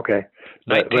 Okay.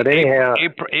 But anyhow,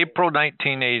 April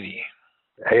 1980.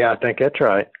 Hey, I think that's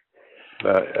right.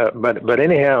 But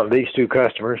anyhow, these two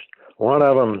customers, one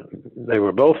of them, they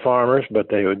were both farmers, but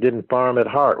they didn't farm at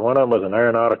heart. One of them was an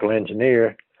aeronautical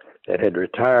engineer that had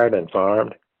retired and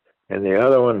farmed, and the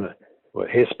other one,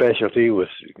 his specialty was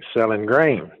selling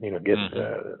grain. And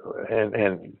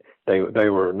they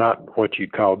were not what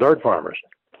you'd call dirt farmers.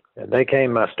 And they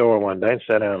came to my store one day and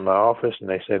sat down in my office, and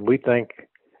they said, we think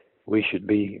we should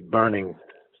be burning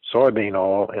soybean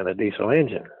oil in a diesel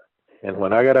engine. And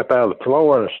when I got up out of the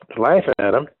floor laughing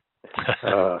at them,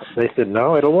 they said,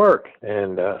 no, it'll work.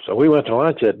 And so we went to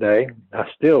lunch that day. I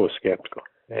still was skeptical.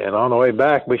 And on the way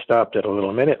back, we stopped at a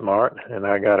little Minute Mart, and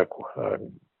I got a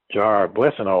jar of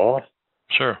Blessing oil.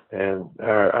 Sure. And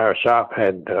our shop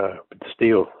had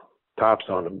steel tops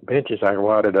on the benches. I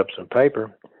wadded up some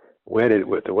paper, wetted it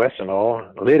with the Wesson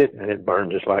oil, lit it, and it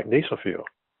burned just like diesel fuel.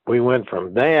 We went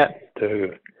from that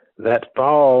to that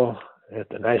fall at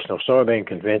the National Soybean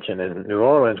Convention in New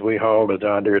Orleans. We hauled a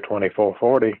John Deere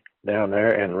 2440 down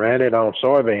there and ran it on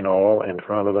soybean oil in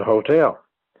front of the hotel.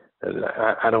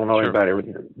 I don't know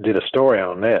anybody did a story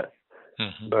on that.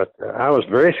 Mm-hmm. But I was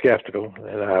very skeptical,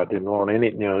 and I didn't want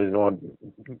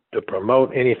to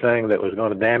promote anything that was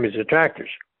going to damage the tractors.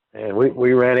 And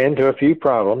we ran into a few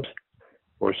problems.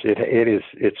 Of course,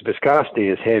 its viscosity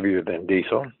is heavier than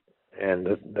diesel, and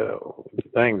the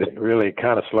thing that really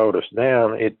kind of slowed us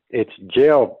down, its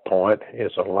gel point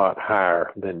is a lot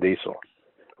higher than diesel.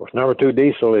 Of course, number 2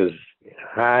 diesel is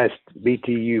highest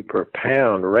BTU per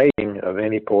pound rating of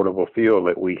any portable fuel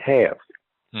that we have.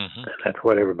 Mm-hmm. That's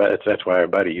why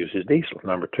everybody uses diesel,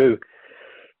 number 2.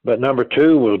 But number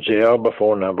 2 will gel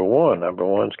before number 1. Number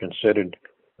 1's considered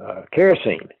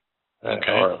kerosene.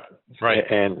 Okay. Right.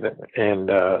 And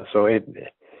so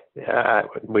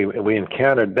we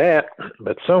encountered that,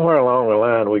 but somewhere along the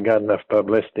line we got enough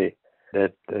publicity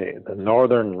that the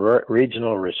Northern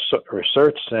Regional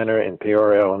Research Center in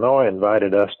Peoria, Illinois,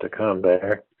 invited us to come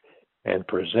there and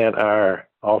present our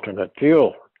alternate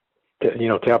fuel.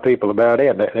 Tell people about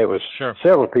it. There was Sure.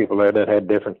 several people there that had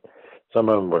different. Some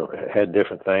of them had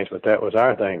different things, but that was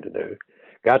our thing to do.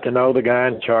 Got to know the guy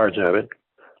in charge of it,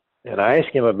 and I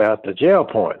asked him about the gel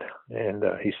point, and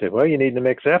he said, "Well, you need to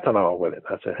mix ethanol with it."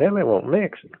 I said, "Hell, it won't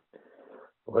mix."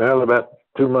 Well, about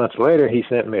 2 months later, he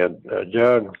sent me a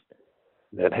jug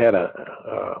that had an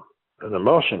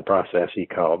emulsion process, he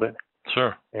called it.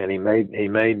 Sure. And he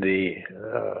made the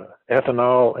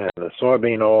ethanol and the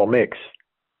soybean oil mix,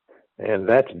 and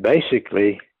that's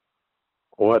basically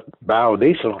what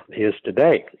biodiesel is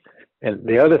today. And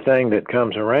the other thing that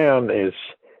comes around is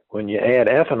when you add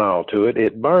ethanol to it,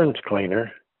 it burns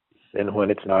cleaner than when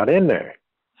it's not in there.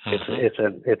 Mm-hmm.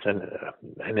 It's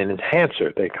an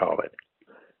enhancer, they call it.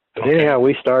 But Okay. anyhow,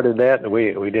 we started that, and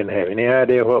we didn't have any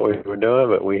idea what we were doing,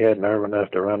 but we had nerve enough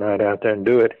to run right out there and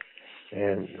do it.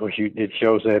 And it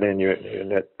shows that in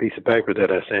that piece of paper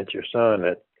that I sent your son.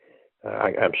 That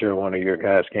I'm sure one of your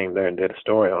guys came there and did a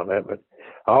story on that. But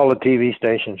all the TV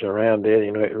stations around did.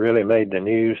 It really made the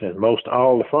news, and most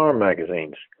all the farm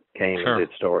magazines came Sure. and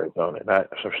did stories on it.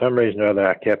 For some reason or other,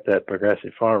 I kept that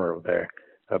Progressive Farmer there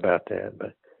about that.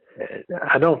 But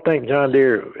I don't think John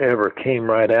Deere ever came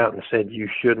right out and said you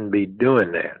shouldn't be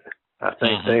doing that. I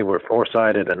think Mm-hmm. they were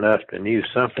foresighted enough to knew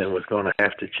something was going to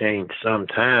have to change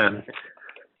sometime,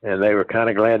 and they were kind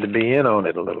of glad to be in on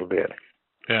it a little bit.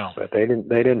 Yeah. But they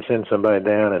didn't send somebody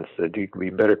down and said you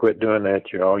better quit doing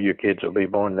that. All your kids will be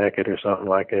born naked or something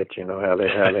like that. You know how they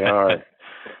are.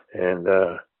 And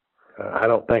I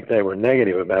don't think they were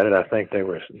negative about it. I think they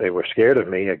were scared of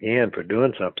me again for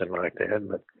doing something like that.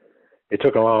 But it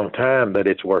took a long time, but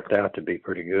it's worked out to be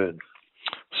pretty good.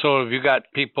 So have you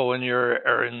got people in your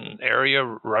area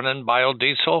running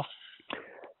biodiesel?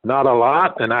 Not a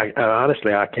lot, and I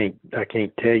honestly I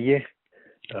can't tell you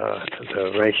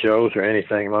the ratios or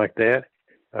anything like that,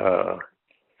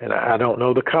 and I don't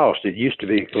know the cost. It used to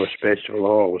be, of course, vegetable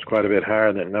oil was quite a bit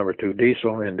higher than number 2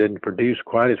 diesel and didn't produce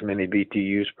quite as many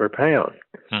BTUs per pound.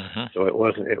 Mm-hmm. So it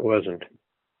wasn't.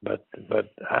 But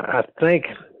I think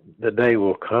the day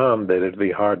will come that it'd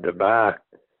be hard to buy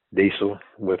diesel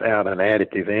without an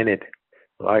additive in it,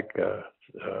 like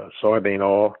soybean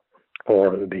oil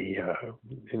or the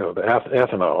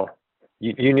ethanol.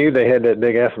 You knew they had that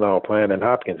big ethanol plant in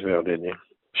Hopkinsville, didn't you?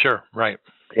 Sure. Right.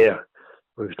 Yeah,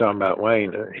 we was talking about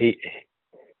Wayne. He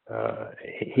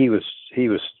was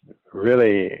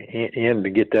really in to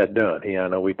get that done. I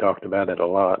know we talked about it a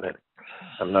lot, and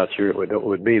I'm not sure it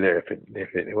would be there if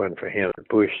it wasn't for him to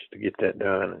push to get that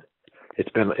done. It's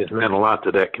meant a lot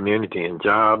to that community and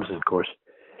jobs, and of course,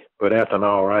 put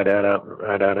ethanol right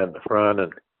out in the front.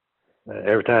 And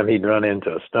every time he'd run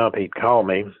into a stump, he'd call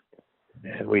me,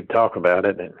 and we'd talk about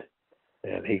it.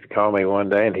 And he'd call me one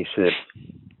day, and he said,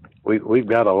 "We've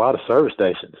got a lot of service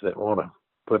stations that want to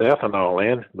put ethanol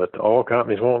in, but the oil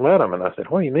companies won't let them." And I said,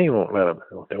 "What do you mean won't let them?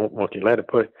 They won't you let it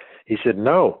put?" He said,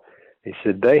 "No." He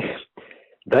said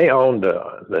they own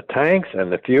the tanks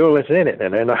and the fuel is in it,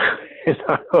 and they're not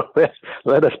going to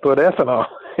let us put ethanol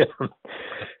in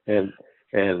them.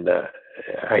 And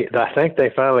I think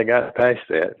they finally got past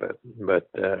that, but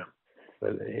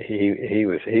he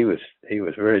was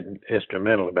very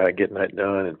instrumental about getting that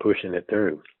done and pushing it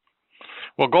through.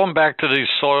 Well, going back to these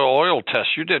soil oil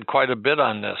tests, you did quite a bit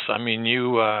on this. I mean,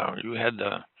 you had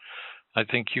I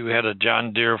think you had a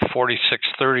John Deere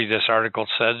 4630, this article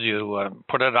says. You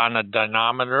put it on a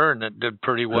dynamometer, and it did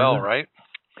pretty well, Mm-hmm. right?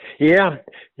 Yeah.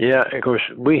 Of course,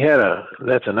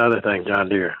 that's another thing John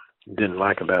Deere didn't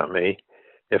like about me.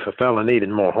 If a fella needed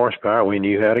more horsepower, we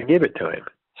knew how to give it to him.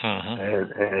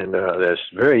 Mm-hmm. And that's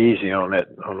very easy on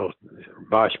those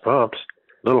Bosch pumps.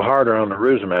 A little harder on the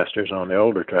Roosemasters, on the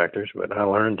older tractors, but I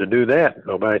learned to do that.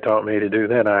 Nobody taught me to do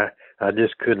that. I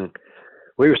just couldn't.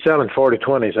 We were selling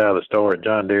 4020s out of the store at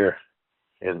John Deere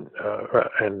in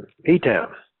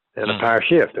E-Town and a power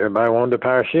shift. Everybody wanted a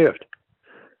power shift,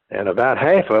 and about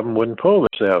half of them wouldn't pull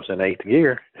themselves in 8th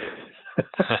gear.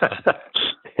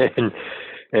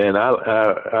 and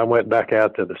I went back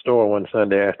out to the store one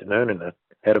Sunday afternoon, and I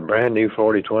had a brand new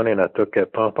 4020, and I took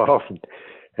that pump off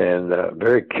and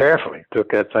very carefully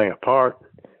took that thing apart,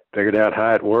 figured out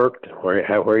how it worked,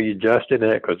 where you adjusted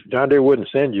it, because John Deere wouldn't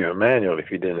send you a manual if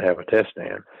you didn't have a test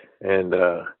stand, and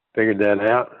figured that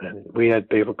out. And we had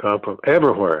people come from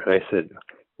everywhere. They said,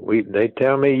 they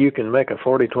tell me you can make a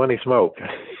 4020 smoke.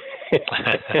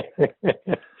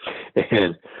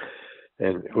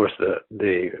 and of course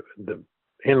the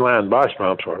inline Bosch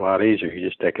pumps were a lot easier. You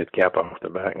just take a cap off the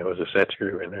back, and there was a set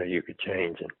screw in there you could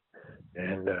change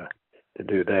and to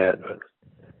do that.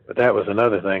 But But that was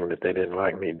another thing that they didn't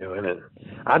like me doing. And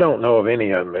I don't know if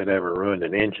any of them had ever ruined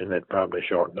an engine. It probably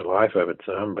shortened the life of it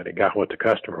some, but it got what the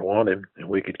customer wanted, and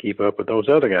we could keep up with those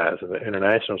other guys. And the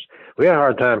internationals, we had a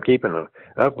hard time keeping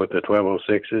up with the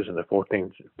 1206s and the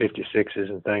 1456s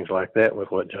and things like that with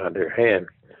what John Deere had.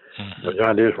 But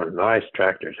John Deere's were nice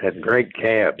tractors, had great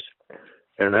cabs.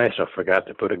 International forgot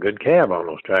to put a good cab on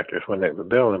those tractors when they were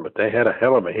building, but they had a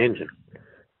hell of an engine.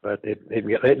 But it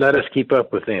let us keep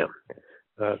up with them.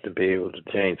 To be able to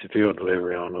change the fuel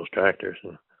delivery on those tractors.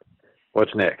 And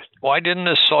what's next? Why didn't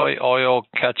the soy oil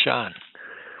catch on?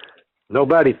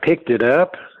 Nobody picked it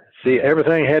up. See,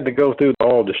 everything had to go through the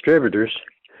oil distributors.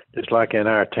 Just like in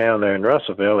our town there in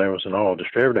Russellville, there was an oil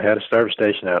distributor, had a service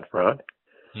station out front.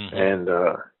 And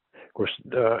of course,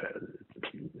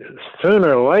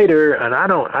 sooner or later, and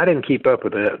I didn't keep up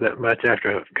with that much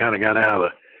after I kind of got out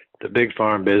of the big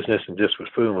farm business and just was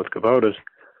fooling with Kubotas.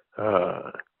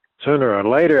 Sooner or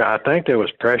later, I think there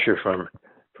was pressure from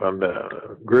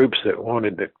the groups that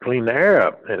wanted to clean the air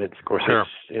up, and it's, of course,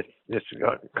 it's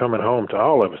coming home to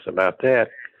all of us about that.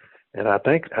 And I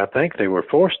think they were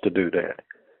forced to do that.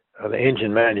 The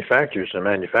engine manufacturers and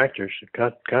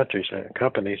countries and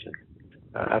companies,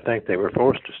 I think they were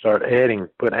forced to start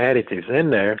put additives in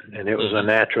there, and it was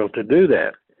unnatural to do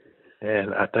that.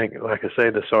 And I think, like I say,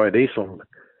 the soy diesel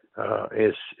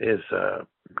is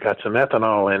got some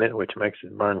ethanol in it, which makes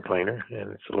it burn cleaner,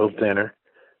 and it's a little thinner,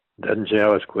 doesn't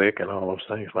gel as quick, and all those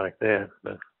things like that.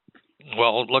 But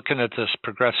well, looking at this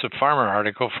Progressive Farmer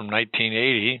article from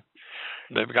 1980,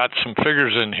 they've got some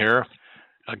figures in here.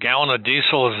 A gallon of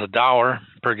diesel is $1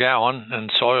 per gallon,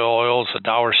 and soy oil is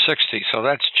 $1.60. So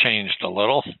that's changed a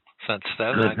little since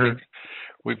then. I think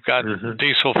we've got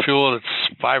diesel fuel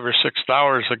that's $5 or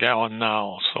 $6 a gallon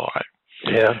now. So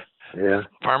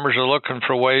farmers are looking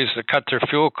for ways to cut their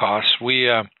fuel costs.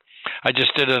 I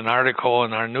just did an article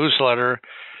in our newsletter,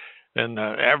 and the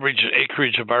average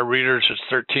acreage of our readers is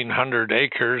 1,300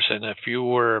 acres. And if you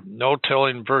were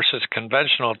no-tilling versus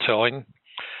conventional tilling,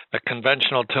 the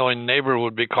conventional tilling neighbor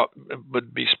would be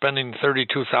spending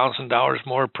 $32,000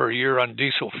 more per year on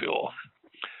diesel fuel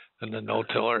than the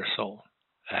no-tiller. So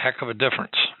a heck of a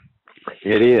difference.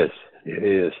 It is. It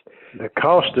is. The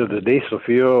cost of the diesel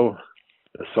fuel,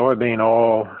 the soybean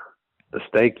oil, the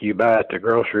steak you buy at the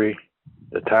grocery,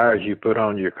 the tires you put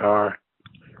on your car.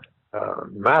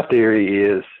 My theory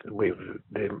is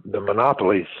the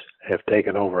monopolies have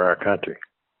taken over our country.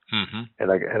 And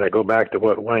I go back to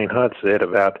what Wayne Hunt said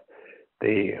about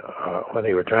when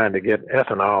they were trying to get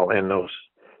ethanol in those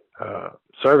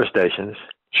service stations.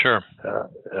 Sure.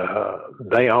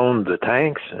 They owned the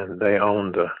tanks and they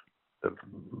owned the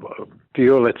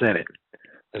fuel that's in it.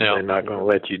 And they're not going to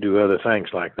let you do other things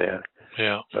like that.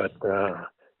 Yeah. But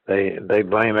they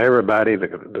blame everybody.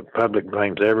 The public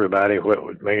blames everybody,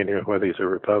 whether he's a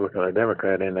Republican or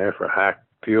Democrat in there, for high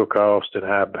fuel costs and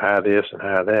high this and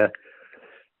high that.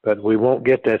 But we won't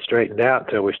get that straightened out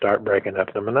until we start breaking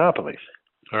up the monopolies.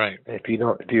 Right. If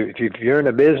you're in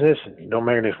a business, don't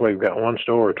matter if you've got one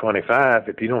store or 25.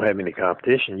 If you don't have any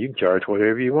competition, you can charge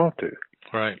whatever you want to.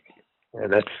 Right.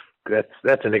 And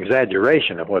that's an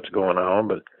exaggeration of what's going on,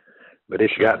 but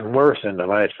it's gotten worse in the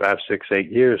last 5, 6,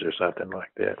 8 years or something like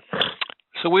that.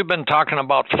 So we've been talking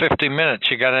about 50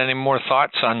 minutes. You got any more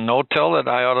thoughts on no-till that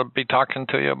I ought to be talking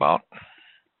to you about?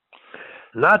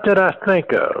 Not that I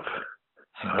think of.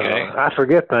 Okay. I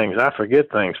forget things. I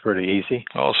forget things pretty easy.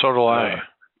 Oh, so do I.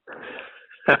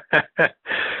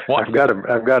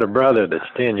 I've got a brother that's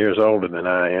 10 years older than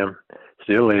I am.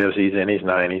 Still lives. He's in his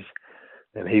 90s,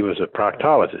 and he was a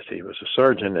proctologist. He was a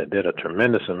surgeon that did a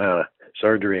tremendous amount of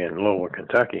surgery in Louisville,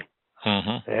 Kentucky.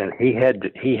 And he had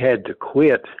to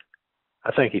quit.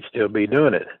 I think he'd still be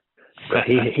doing it, but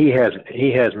he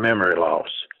has memory loss.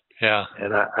 Yeah.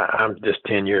 And I'm just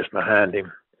 10 years behind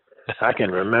him. I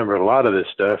can remember a lot of this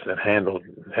stuff that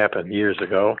happened years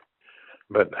ago,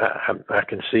 but I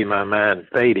can see my mind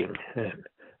fading. And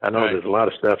I know there's a lot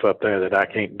of stuff up there that I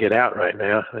can't get out right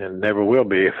now and never will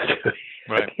be able to.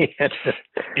 Right.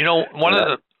 You know, one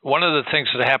of the things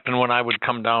that happened when I would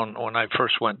come down, when I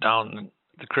first went down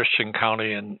the Christian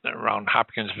County and around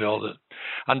Hopkinsville,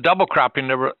 on double cropping,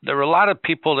 there were a lot of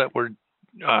people that were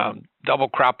double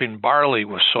cropping barley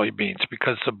with soybeans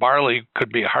because the barley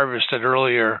could be harvested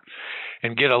earlier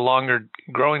and get a longer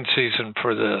growing season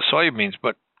for the soybeans.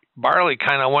 But barley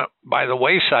kind of went by the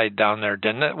wayside down there,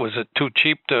 didn't it? Was it too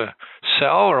cheap to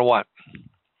sell or what?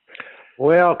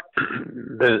 Well,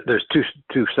 there's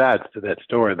two sides to that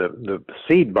story. The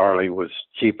seed barley was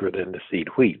cheaper than the seed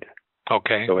wheat.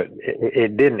 Okay. So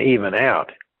it didn't even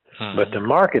out. But the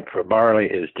market for barley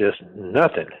is just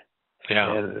nothing.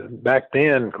 Yeah. And back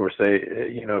then, of course,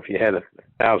 if you had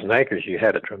 1,000 acres, you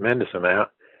had a tremendous amount.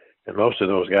 And most of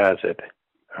those guys that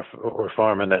were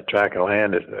farming that tract of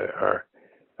land are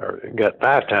got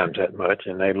 5 times that much,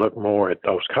 and they look more at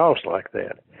those costs like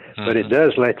that. Mm-hmm. But it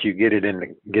does let you get it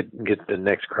in get the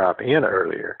next crop in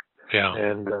earlier. Yeah.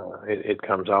 And it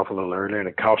comes off a little earlier, and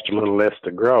it costs a little less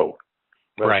to grow.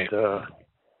 But, right.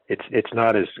 It's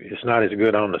not as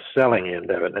good on the selling end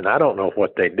of it. And I don't know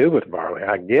what they do with barley.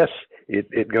 I guess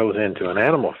it goes into an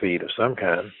animal feed of some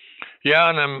kind. Yeah,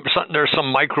 and then there's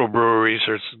some microbreweries.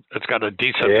 It's got a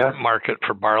decent market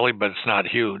for barley, but it's not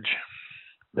huge.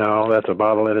 No, that's a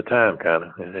bottle at a time, kind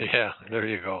of. Yeah, there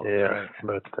you go. Yeah,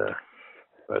 right.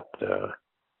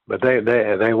 but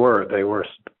they were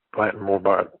planting more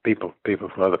barley. People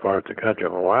from other parts of the country.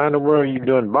 Well, why in the world are you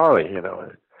doing barley?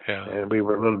 Yeah. And we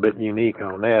were a little bit unique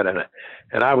on that,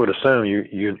 and I would assume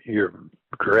you're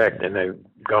correct, and they've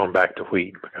gone back to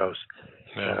wheat because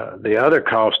the other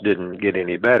costs didn't get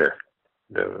any better.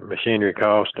 The machinery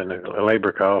cost and the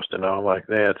labor cost and all like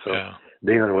that. So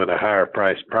dealing with a higher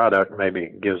priced product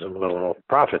maybe gives them a little more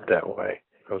profit that way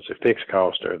because the fixed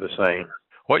costs are the same.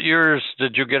 What years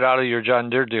did you get out of your John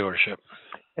Deere dealership?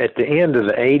 At the end of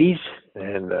the 80s,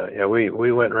 and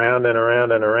we went round and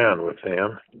around and around with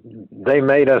them. They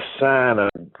made us sign a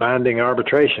binding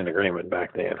arbitration agreement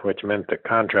back then, which meant the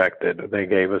contract that they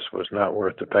gave us was not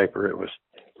worth the paper it was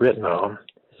written on.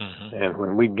 Mm-hmm. And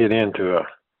when we get into a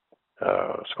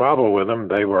squabble with them,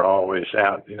 they were always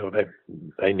out.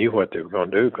 They knew what they were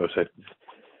going to do because they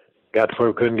got to where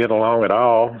we couldn't get along at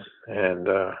all, and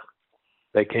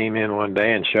they came in one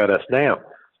day and shut us down.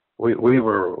 We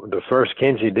were the first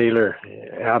Kinsey dealer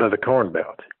out of the Corn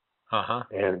Belt,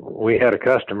 and we had a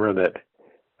customer that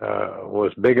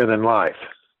was bigger than life,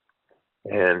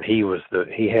 and he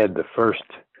had the first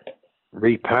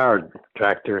repowered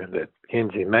tractor that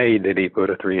Kinsey made that he put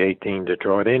a 318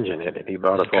 Detroit engine in it. He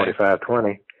bought a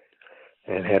 4520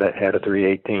 and had a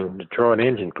 318 Detroit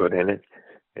engine put in it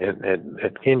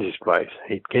at Kinsey's place.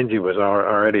 Kinsey was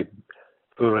already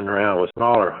fooling around with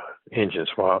smaller engine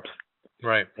swaps.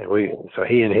 Right. And so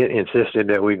he insisted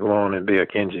that we go on and be a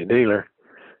Kinsey dealer,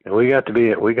 and we got to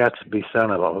be selling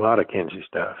a lot of Kinsey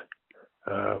stuff.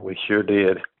 We sure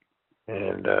did,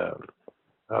 and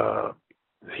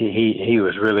he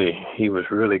was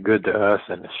really good to us,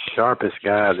 and the sharpest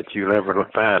guy that you'll ever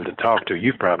find to talk to.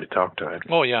 You probably talked to him.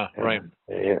 Oh yeah, right.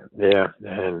 Yeah,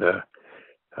 and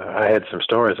I had some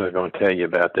stories I was going to tell you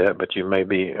about that, but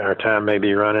our time may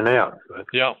be running out. But,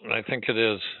 yeah, I think it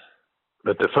is.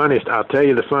 But I'll tell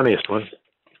you the funniest one.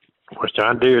 Of course,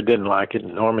 John Deere didn't like it,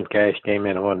 and Norman Cash came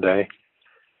in one day,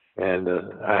 and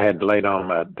I had laid on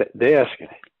my desk.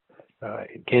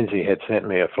 Kinsey had sent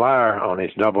me a flyer on his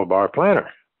double bar planter,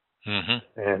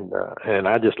 and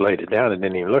I just laid it down and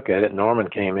didn't even look at it. Norman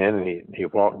came in and he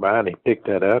walked by and he picked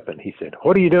that up and he said,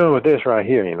 "What are you doing with this right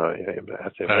here?" I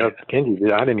said, "Well,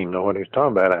 Kinsey, I didn't even know what he was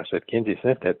talking about." I said, "Kinsey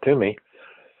sent that to me."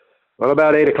 Well,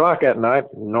 about 8 o'clock that night,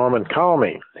 Norman called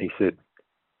me. He said,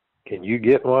 "Can you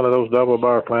get one of those double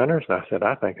bar planters?" And I said,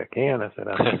 "I think I can." I said,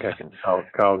 "I think I can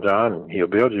call John and he'll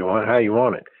build you one. How you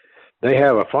want it?" They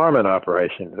have a farming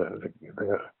operation,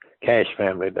 the Cash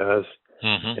family does,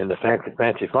 in the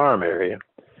Fancy Farm area.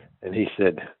 And he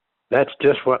said, "That's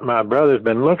just what my brother's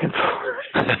been looking for."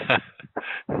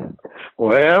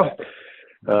 Well,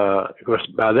 of course,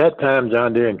 by that time,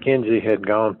 John Deere and Kinsey had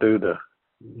gone through the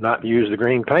not use the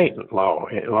green paint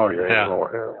lawyer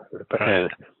anymore.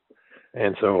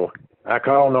 And so I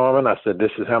called Norman. I said,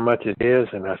 "This is how much it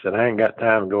is." And I said, "I ain't got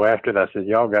time to go after it." I said,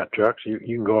 "Y'all got trucks. You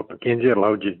can go up to Kinsey and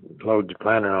load your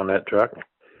planter on that truck."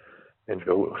 And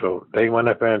so they went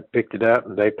up there and picked it up,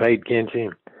 and they paid Kinsey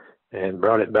and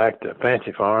brought it back to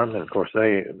Fancy Farm. And, of course,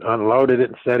 they unloaded it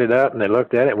and set it up, and they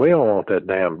looked at it. "We don't want that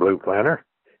damn blue planter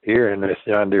here in this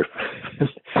John Deere."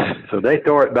 So they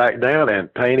tore it back down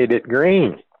and painted it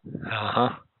green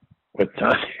with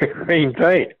John Deere green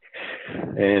paint.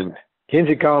 And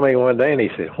Kinsey called me one day and he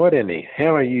said, "What in the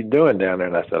hell are you doing down there?"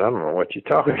 And I said, "I don't know what you're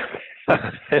talking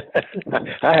about."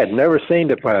 I had never seen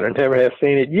the planter, never have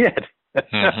seen it yet.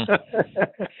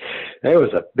 There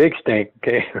was a big stink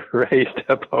raised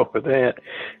up over that.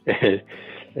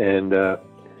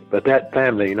 But that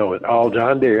family, was all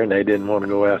John Deere, and they didn't want to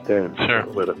go out there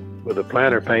with a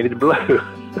planter painted blue.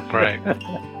 Right.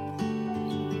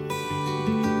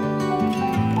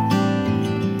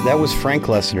 That was Frank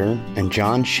Lessiter and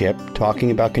John Shipp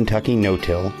talking about Kentucky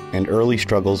no-till and early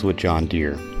struggles with John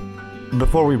Deere.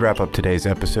 Before we wrap up today's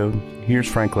episode, here's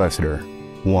Frank Lessiter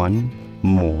one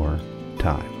more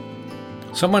time.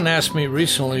 Someone asked me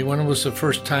recently when was the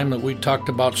first time that we talked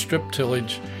about strip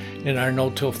tillage in our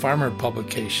No-Till Farmer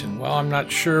publication? Well, I'm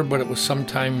not sure, but it was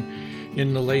sometime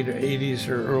in the late 80s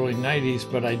or early 90s.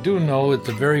 But I do know at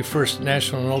the very first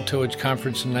National No-Tillage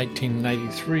Conference in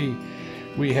 1993,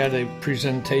 we had a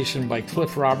presentation by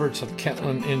Cliff Roberts of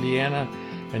Kentland, Indiana,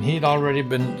 and he'd already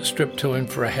been strip tilling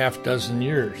for a half dozen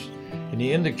years. And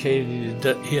he indicated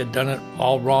that he had done it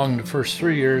all wrong the first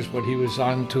 3 years, but he was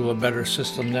on to a better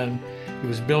system then. He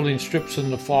was building strips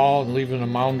in the fall and leaving a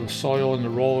mound of soil in the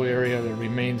roll area that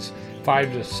remains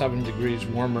 5 to 7 degrees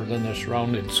warmer than the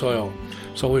surrounding soil.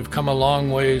 So we've come a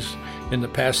long ways in the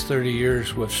past 30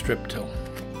 years with strip till.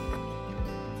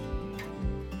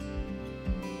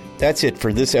 That's it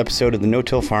for this episode of the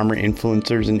No-Till Farmer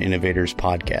Influencers and Innovators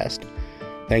podcast.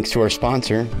 Thanks to our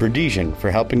sponsor, Verdesian, for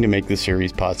helping to make this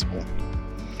series possible.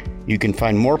 You can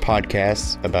find more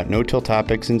podcasts about no-till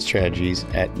topics and strategies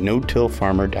at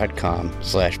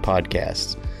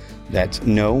notillfarmer.com/podcasts. That's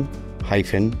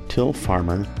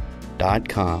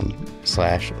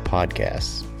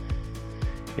no-tillfarmer.com/podcasts.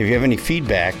 If you have any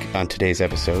feedback on today's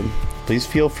episode, please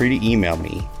feel free to email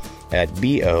me at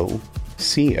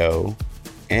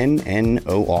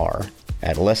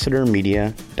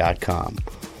boconnor@lessitermedia.com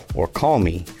or call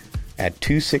me at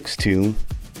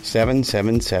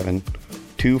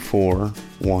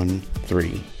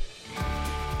 262-777-2413.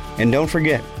 And don't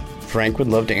forget, Frank would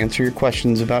love to answer your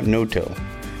questions about no-till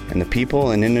and the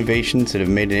people and innovations that have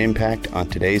made an impact on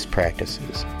today's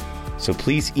practices. So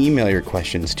please email your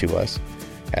questions to us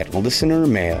at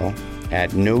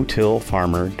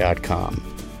listenermail@notillfarmer.com.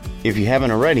 If you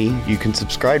haven't already, you can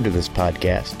subscribe to this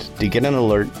podcast to get an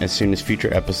alert as soon as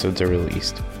future episodes are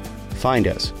released. Find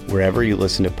us wherever you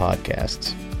listen to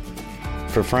podcasts.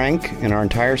 For Frank and our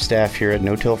entire staff here at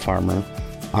No-Till Farmer,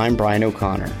 I'm Brian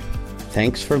O'Connor.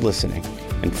 Thanks for listening,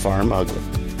 and farm ugly.